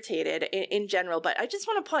so irritated in general. But I just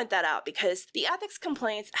want to point that out because the ethics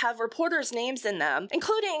complaints have reporters' names in them,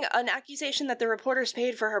 including an accusation that the reporters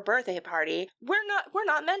paid for her birthday party. We're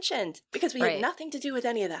not mentioned because we had nothing to do with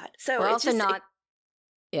any of that. So we're it's also just, not.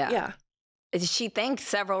 Yeah. She thanked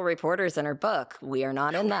several reporters in her book. We are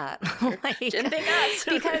not in that. Didn't think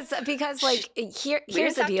us. because like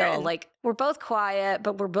here's the deal. Like, we're both quiet,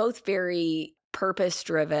 but we're both very purpose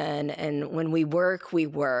driven, and when we work, we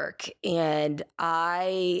work. And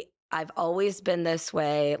I've always been this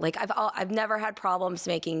way. Like, I've never had problems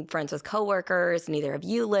making friends with coworkers, neither have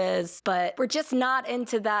you, Liz, but we're just not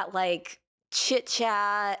into that, like, chit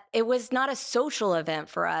chat. It was not a social event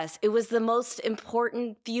for us. It was the most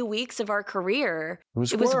important few weeks of our career. It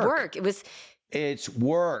was work. It's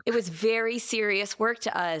work. It was very serious work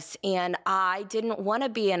to us. And I didn't want to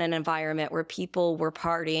be in an environment where people were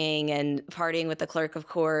partying with the clerk of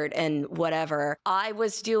court and whatever.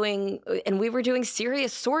 We were doing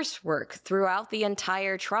serious source work throughout the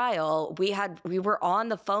entire trial. We were on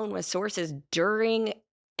the phone with sources during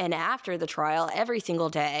and after the trial every single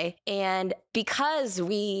day. And because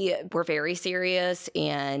we were very serious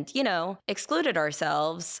and, excluded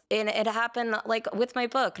ourselves, and it happened like with my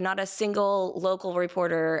book, not a single local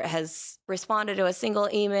reporter has responded to a single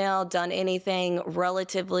email, done anything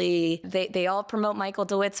relatively. They all promote Michael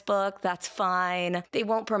DeWitt's book. That's fine. They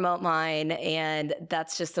won't promote mine. And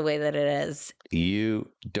that's just the way that it is. You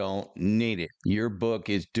don't need it. Your book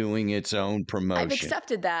is doing its own promotion. I've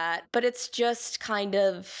accepted that, but it's just kind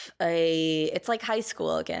of it's like high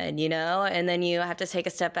school again, And then you have to take a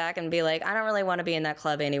step back and be like, I don't really want to be in that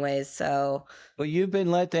club anyways, so. Well, you've been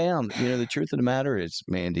let down. The truth of the matter is,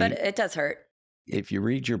 Mandy. But it does hurt. If you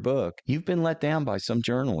read your book, you've been let down by some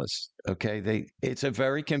journalists. Okay. It's a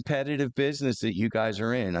very competitive business that you guys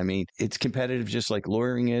are in. I mean, it's competitive just like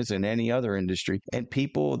lawyering is in any other industry. And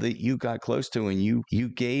people that you got close to and you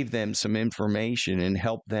gave them some information and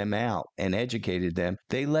helped them out and educated them,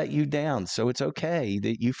 they let you down. So it's okay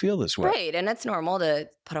that you feel this way. Right. And it's normal to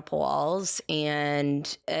put up walls.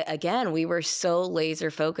 And again, we were so laser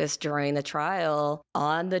focused during the trial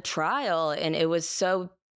on the trial. And it was so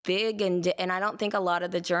big, and I don't think a lot of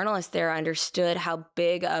the journalists there understood how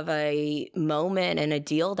big of a moment and a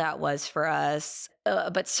deal that was for us.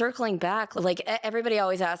 But circling back, like, everybody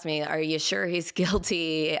always asks me, are you sure he's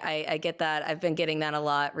guilty? I get that. I've been getting that a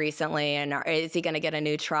lot recently. And is he going to get a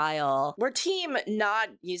new trial? We're team not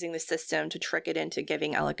using the system to trick it into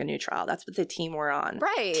giving Alec a new trial. That's what the team we're on.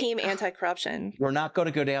 Right. Team anti-corruption. We're not going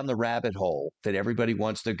to go down the rabbit hole that everybody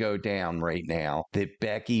wants to go down right now, that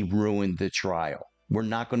Becky ruined the trial. We're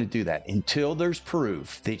not going to do that until there's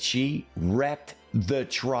proof that she wrecked the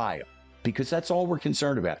trial, because that's all we're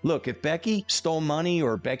concerned about. Look, if Becky stole money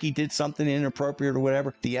or Becky did something inappropriate or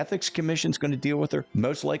whatever, the Ethics Commission's going to deal with her.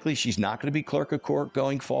 Most likely she's not going to be clerk of court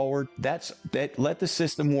going forward. Let the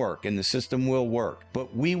system work, and the system will work.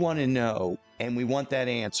 But we want to know, and we want that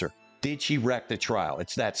answer. Did she wreck the trial?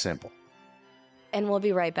 It's that simple. And we'll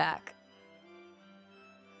be right back.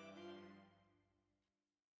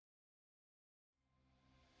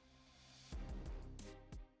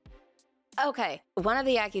 Okay. One of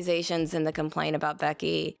the accusations in the complaint about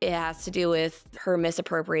Becky, it has to do with her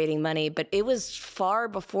misappropriating money, but it was far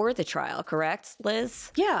before the trial, correct,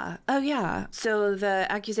 Liz? Yeah. Oh, yeah. So the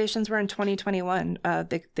accusations were in 2021.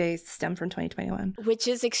 They stem from 2021. Which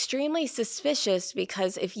is extremely suspicious,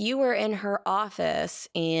 because if you were in her office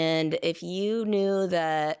and if you knew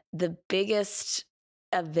that the biggest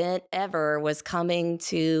event ever was coming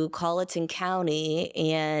to Colleton County,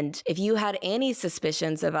 and if you had any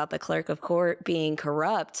suspicions about the clerk of court being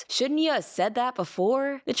corrupt, shouldn't you have said that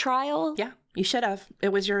before the trial? Yeah, you should have. It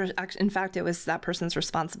was in fact, it was that person's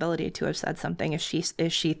responsibility to have said something if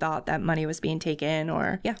she thought that money was being taken,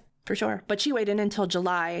 or yeah. For sure. But she waited until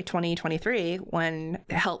July 2023 when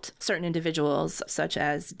it helped certain individuals such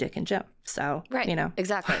as Dick and Jim. So, right.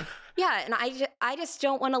 Exactly. Yeah. And I just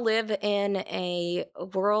don't want to live in a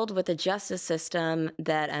world with a justice system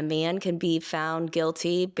that a man can be found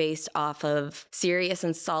guilty based off of serious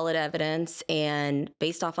and solid evidence and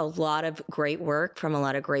based off a lot of great work from a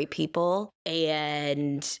lot of great people.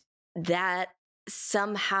 And that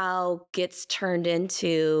somehow gets turned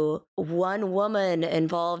into one woman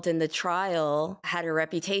involved in the trial had her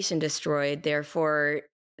reputation destroyed. Therefore,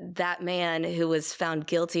 that man who was found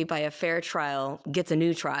guilty by a fair trial gets a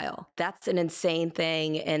new trial. That's an insane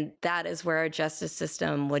thing. And that is where our justice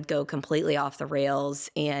system would go completely off the rails.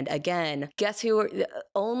 And again, guess who?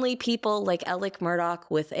 Only people like Alec Murdaugh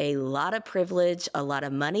with a lot of privilege, a lot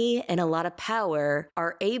of money, and a lot of power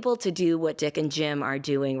are able to do what Dick and Jim are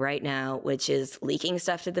doing right now, which is leaking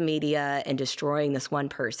stuff to the media and destroying this one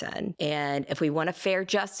person. And if we want a fair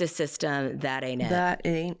justice system, that ain't it. That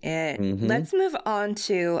ain't it. Mm-hmm. Let's move on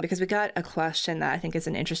to you, because we got a question that I think is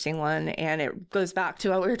an interesting one, and it goes back to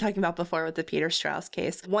what we were talking about before with the Peter Strauss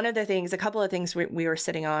case. One of the things, a couple of things we were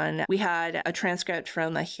sitting on, we had a transcript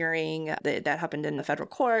from a hearing that happened in the federal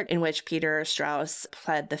court in which Peter Strauss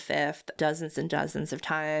pled the fifth dozens and dozens of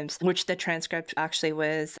times, which the transcript actually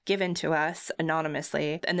was given to us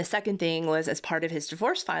anonymously. And the second thing was, as part of his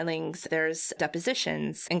divorce filings, there's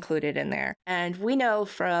depositions included in there. And we know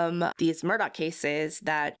from these Murdaugh cases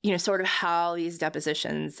that, sort of how these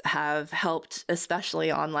depositions have helped,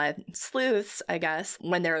 especially online sleuths, I guess,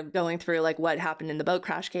 when they're going through like what happened in the boat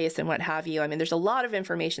crash case and what have you. I mean, there's a lot of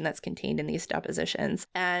information that's contained in these depositions.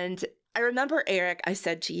 And I remember, Eric, I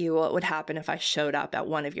said to you what would happen if I showed up at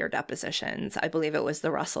one of your depositions. I believe it was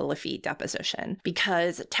the Russell Laffitte deposition,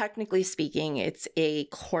 because technically speaking, it's a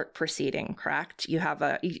court proceeding, correct?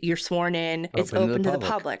 You're sworn in, it's open to the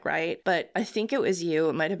public, right? But I think it was you,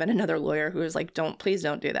 it might have been another lawyer who was like, please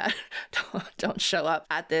don't do that. don't show up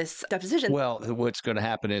at this deposition. Well, what's going to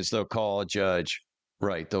happen is they'll call a judge.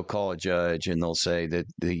 Right. They'll call a judge and they'll say that,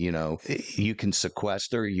 you can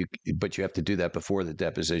sequester, but you have to do that before the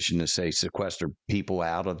deposition to say sequester people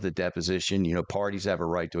out of the deposition. Parties have a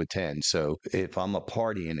right to attend. So if I'm a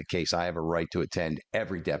party in a case, I have a right to attend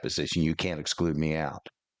every deposition. You can't exclude me out.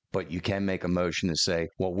 But you can make a motion to say,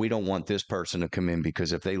 well, we don't want this person to come in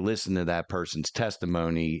because if they listen to that person's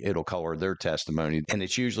testimony, it'll color their testimony. And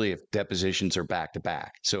it's usually if depositions are back to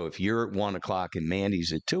back. So if you're at 1 o'clock and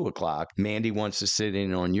Mandy's at 2 o'clock, Mandy wants to sit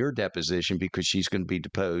in on your deposition because she's going to be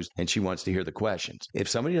deposed and she wants to hear the questions. If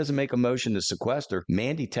somebody doesn't make a motion to sequester,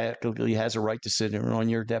 Mandy technically has a right to sit in on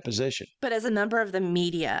your deposition. But as a member of the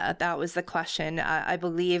media, that was the question. I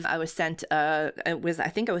believe I was sent, I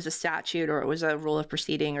think it was a statute or it was a rule of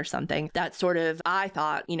proceeding or something that sort of, I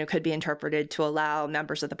thought, could be interpreted to allow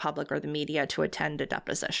members of the public or the media to attend a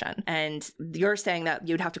deposition. And you're saying that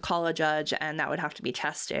you'd have to call a judge and that would have to be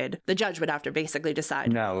tested. The judge would have to basically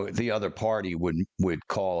decide. No, the other party would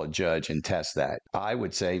call a judge and test that. I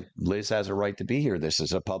would say Liz has a right to be here. This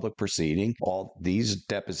is a public proceeding. All these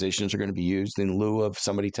depositions are going to be used in lieu of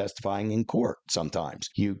somebody testifying in court. Sometimes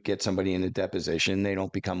you get somebody in a deposition, they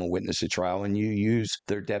don't become a witness at trial, and you use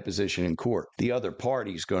their deposition in court. The other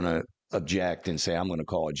party's going to object and say, I'm going to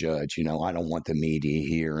call a judge. I don't want the media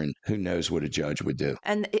here, and who knows what a judge would do.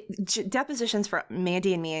 And depositions for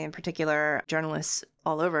Mandy and me in particular, journalists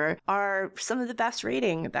all over, are some of the best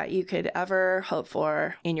rating that you could ever hope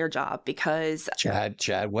for in your job, because Chad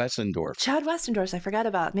Westendorf, I forgot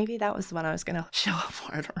about. Maybe that was the one I was going to show up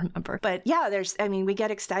for. I don't remember. But yeah, we get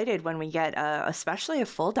excited when we get especially a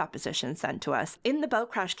full deposition sent to us. In the boat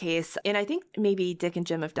crash case, and I think maybe Dick and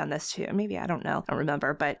Jim have done this too. Maybe, I don't know. I don't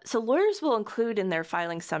remember. But so lawyers will include in their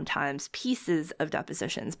filings sometimes pieces of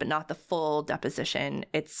depositions, but not the full deposition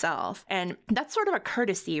itself. And that's sort of a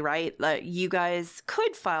courtesy, right? You guys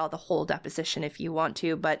could file the whole deposition if you want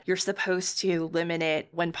to, but you're supposed to limit it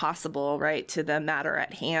when possible, right, to the matter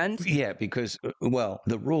at hand. Yeah, because,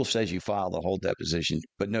 the rule says you file the whole deposition,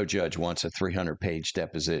 but no judge wants a 300-page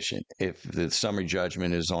deposition. If the summary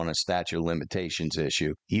judgment is on a statute of limitations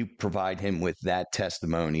issue, you provide him with that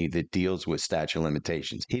testimony that deals with statute of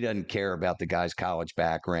limitations. He doesn't care about the guy's college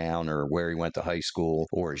background or where he went to high school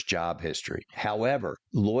or his job history. However,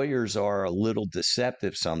 lawyers are a little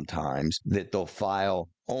deceptive sometimes that they'll file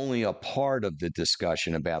only a part of the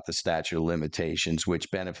discussion about the statute of limitations,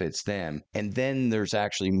 which benefits them. And then there's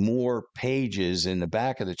actually more pages in the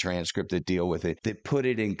back of the transcript that deal with it, that put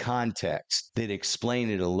it in context, that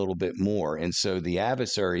explain it a little bit more. And so the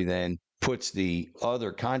adversary then puts the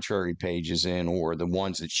other contrary pages in, or the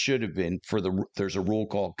ones that should have been, there's a rule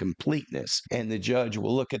called completeness. And the judge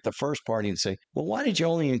will look at the first party and say, well, why did you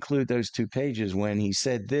only include those 2 pages when he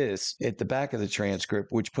said this at the back of the transcript,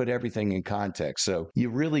 which put everything in context? So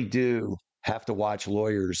you really do have to watch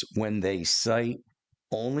lawyers when they cite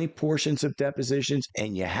only portions of depositions,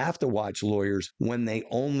 and you have to watch lawyers when they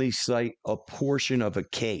only cite a portion of a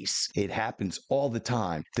case. It happens all the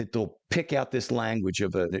time that they'll pick out this language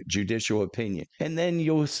of a judicial opinion, and then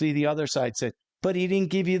you'll see the other side say, but he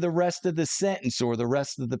didn't give you the rest of the sentence or the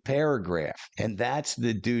rest of the paragraph. And that's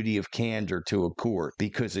the duty of candor to a court,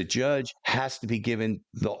 because a judge has to be given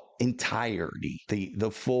the entirety,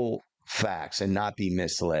 the full facts, and not be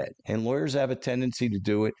misled. And lawyers have a tendency to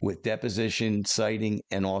do it with deposition citing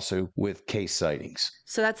and also with case citings.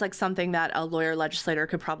 So that's like something that a lawyer legislator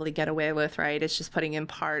could probably get away with, right? It's just putting in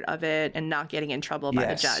part of it and not getting in trouble by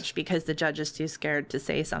the judge, because the judge is too scared to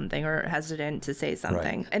say something or hesitant to say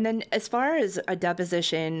something. Right. And then as far as a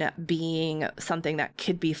deposition being something that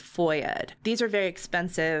could be FOIA'd, these are very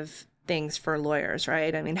expensive things for lawyers,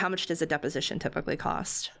 right? I mean, how much does a deposition typically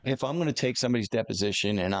cost? If I'm going to take somebody's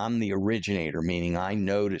deposition and I'm the originator, meaning I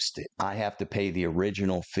noticed it, I have to pay the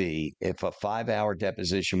original fee. If a 5-hour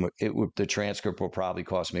deposition, the transcript will probably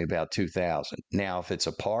cost me about $2,000. Now, if it's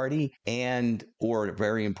a party or a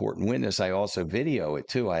very important witness, I also video it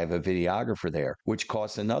too. I have a videographer there, which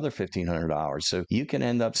costs another $1,500. So you can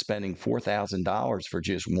end up spending $4,000 for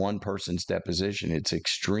just one person's deposition. It's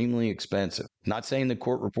extremely expensive. Not saying the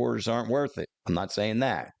court reporters aren't worth it. I'm not saying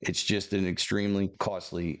that. It's just an extremely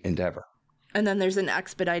costly endeavor. And then there's an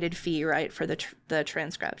expedited fee, right, for the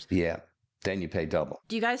transcript. Yeah. Then you pay double.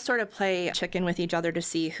 Do you guys sort of play chicken with each other to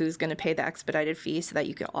see who's going to pay the expedited fee so that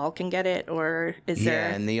you all can get it? Or is there...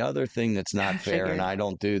 Yeah, and the other thing that's not fair, and I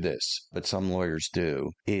don't do this, but some lawyers do,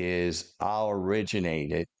 is I'll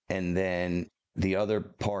originate it and then the other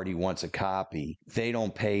party wants a copy. They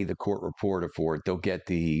don't pay the court reporter for it. They'll get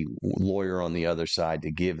the lawyer on the other side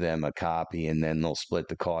to give them a copy, and then they'll split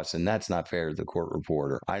the costs. And that's not fair to the court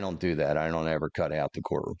reporter. I don't do that. I don't ever cut out the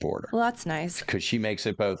court reporter. Well, that's nice. Because she makes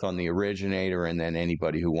it both on the originator and then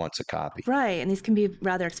anybody who wants a copy. Right. And these can be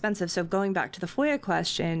rather expensive. So going back to the FOIA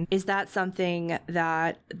question, is that something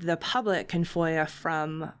that the public can FOIA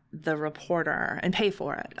from the reporter and pay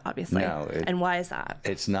for it, obviously? No. And why is that?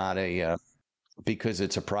 It's not because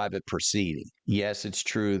it's a private proceeding. Yes, it's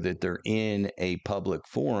true that they're in a public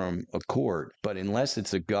forum, a court, but unless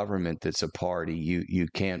it's a government that's a party, you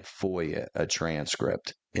can't FOIA a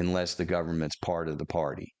transcript unless the government's part of the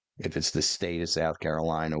party. If it's the state of South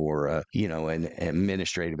Carolina or an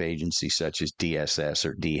administrative agency such as DSS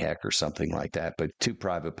or DHEC or something like that, but two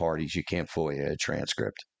private parties, you can't FOIA a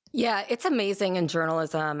transcript. Yeah, it's amazing in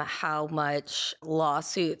journalism how much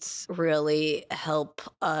lawsuits really help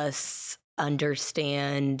us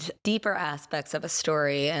understand deeper aspects of a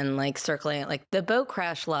story and circling it. Like the boat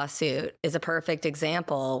crash lawsuit is a perfect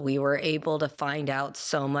example. We were able to find out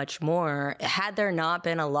so much more. Had there not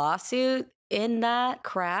been a lawsuit in that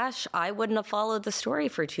crash, I wouldn't have followed the story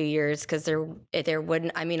for 2 years because there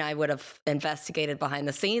wouldn't, I would have investigated behind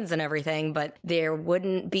the scenes and everything, but there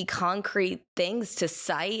wouldn't be concrete things to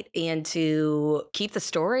cite and to keep the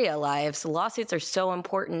story alive. So lawsuits are so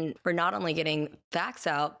important for not only getting facts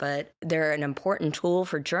out, but they're an important tool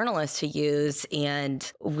for journalists to use.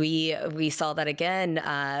 And we saw that again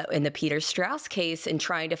in the Peter Strauss case in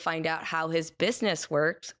trying to find out how his business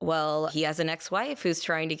worked. Well, he has an ex-wife who's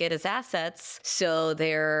trying to get his assets. So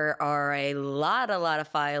there are a lot of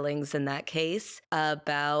filings in that case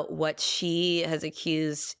about what she has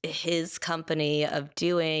accused his company of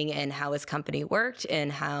doing and how his company worked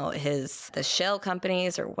and how the shell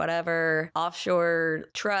companies or whatever, offshore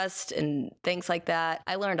trust and things like that.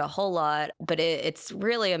 I learned a whole lot, but it's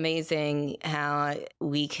really amazing how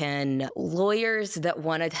lawyers that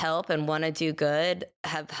want to help and want to do good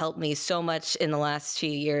have helped me so much in the last 2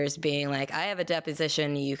 years, being like, I have a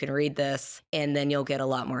deposition, you can read this, and then you'll get a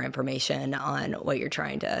lot more information on what you're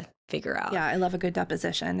trying to figure out. Yeah, I love a good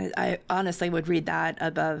deposition. I honestly would read that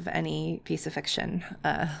above any piece of fiction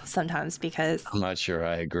sometimes because... I'm not sure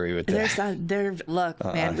I agree with that.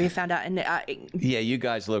 Man, we found out. Yeah, you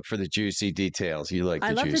guys look for the juicy details. You like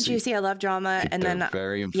I love the juicy. I love drama. And then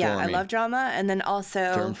very informative. Yeah, I love drama. And then also...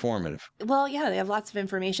 They're informative. Well, yeah, they have lots of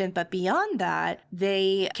information. But beyond that,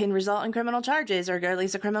 they can result in criminal charges or at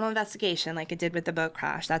least a criminal investigation like it did with the boat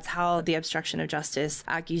crash. That's how the obstruction of justice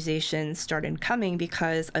accusations started coming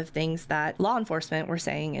because of things that law enforcement were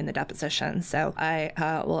saying in the deposition. So I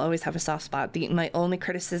will always have a soft spot. My only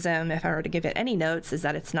criticism, if I were to give it any notes, is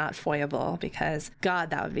that it's not FOIA-able because,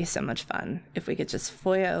 God, that would be so much fun if we could just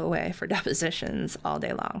FOIA away for depositions all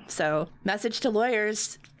day long. So message to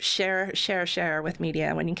lawyers, share with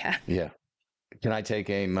media when you can. Yeah. Can I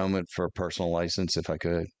take a moment for a personal license if I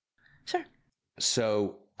could? Sure.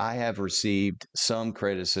 So I have received some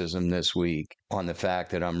criticism this week on the fact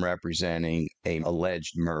that I'm representing an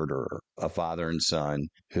alleged murderer, a father and son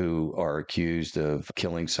who are accused of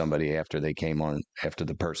killing somebody after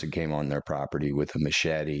the person came on their property with a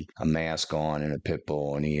machete, a mask on, and a pit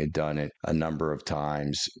bull, and he had done it a number of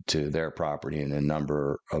times to their property and a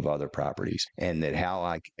number of other properties. And that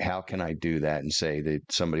how can I do that and say that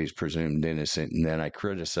somebody's presumed innocent? And then I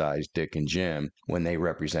criticized Dick and Jim when they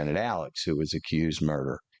represented Alex, who was accused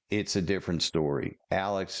murder. It's a different story.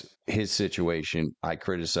 Alex, his situation, I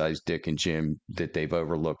criticized Dick and Jim that they've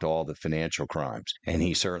overlooked all the financial crimes. And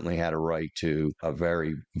he certainly had a right to a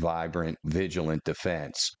very vibrant, vigilant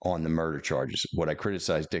defense on the murder charges. What I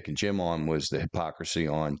criticized Dick and Jim on was the hypocrisy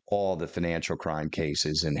on all the financial crime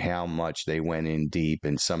cases and how much they went in deep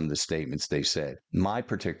in some of the statements they said. My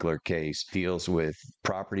particular case deals with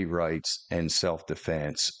property rights and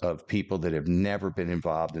self-defense of people that have never been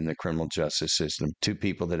involved in the criminal justice system, to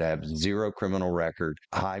people that have zero criminal record,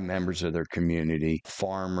 high members of their community,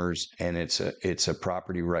 farmers, and it's a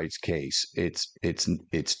property rights case.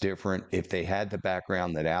 It's different. If they had the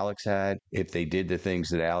background that Alex had, if they did the things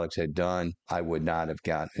that Alex had done, I would not have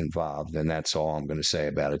gotten involved, and that's all I'm going to say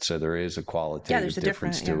about it. So there is a qualitative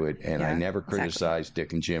difference to it, and I never criticized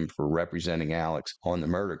Dick and Jim for representing Alex on the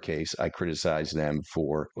murder case. I criticized them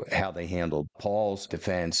for how they handled Paul's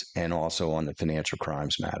defense and also on the financial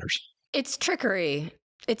crimes matters. It's trickery.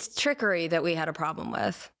 It's trickery that we had a problem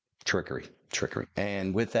with. Trickery.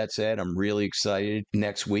 And with that said, I'm really excited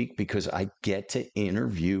next week because I get to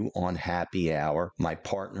interview on Happy Hour my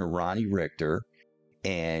partner, Ronnie Richter,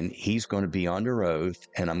 and he's going to be under oath,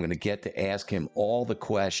 and I'm going to get to ask him all the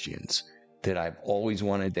questions that I've always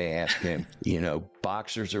wanted to ask him.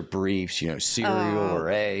 Boxers or briefs, cereal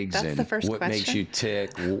or eggs, and what makes you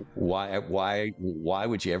tick. Why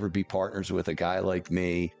would you ever be partners with a guy like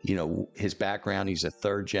me? His background, he's a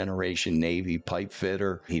third generation Navy pipe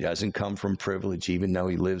fitter. He doesn't come from privilege, even though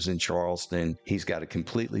he lives in Charleston. He's got a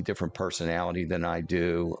completely different personality than I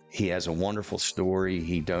do. He has a wonderful story.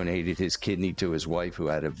 He donated his kidney to his wife, who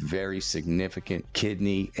had a very significant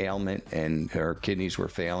kidney ailment, and her kidneys were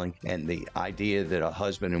failing. And the idea that a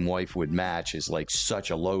husband and wife would match is like such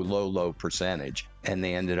a low percentage, and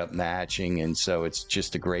they ended up matching, and so it's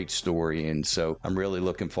just a great story. And so I'm really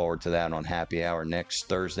looking forward to that on Happy Hour next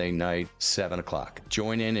Thursday night, 7:00.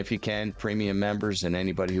 Join in if you can, premium members and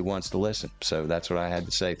anybody who wants to listen. So that's what I had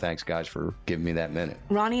to say. Thanks, guys, for giving me that minute.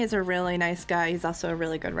 Ronnie is a really nice guy. He's also a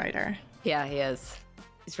really good writer. Yeah, he is.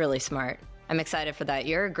 He's really smart. I'm excited for that.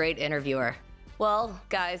 You're a great interviewer. Well,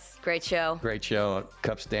 guys, great show. Great show.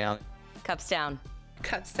 Cups down. Cups down.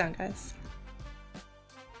 Cups down, guys.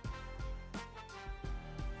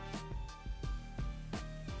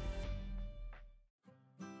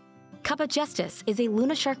 Cup of Justice is a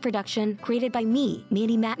Luna Shark production created by me,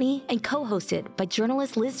 Mandy Matney, and co-hosted by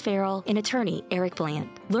journalist Liz Farrell and attorney Eric Bland.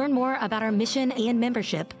 Learn more about our mission and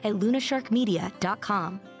membership at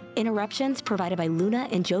lunasharkmedia.com. Interruptions provided by Luna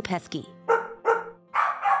and Joe Pesky.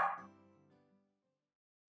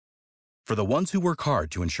 For the ones who work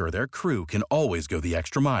hard to ensure their crew can always go the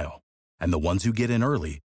extra mile, and the ones who get in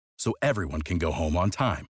early so everyone can go home on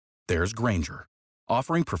time, there's Grainger,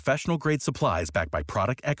 offering professional-grade supplies backed by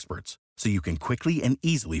product experts so you can quickly and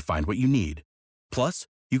easily find what you need. Plus,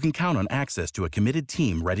 you can count on access to a committed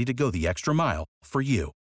team ready to go the extra mile for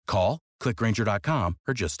you. Call, click Grainger.com,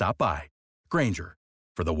 or just stop by. Grainger,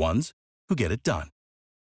 for the ones who get it done.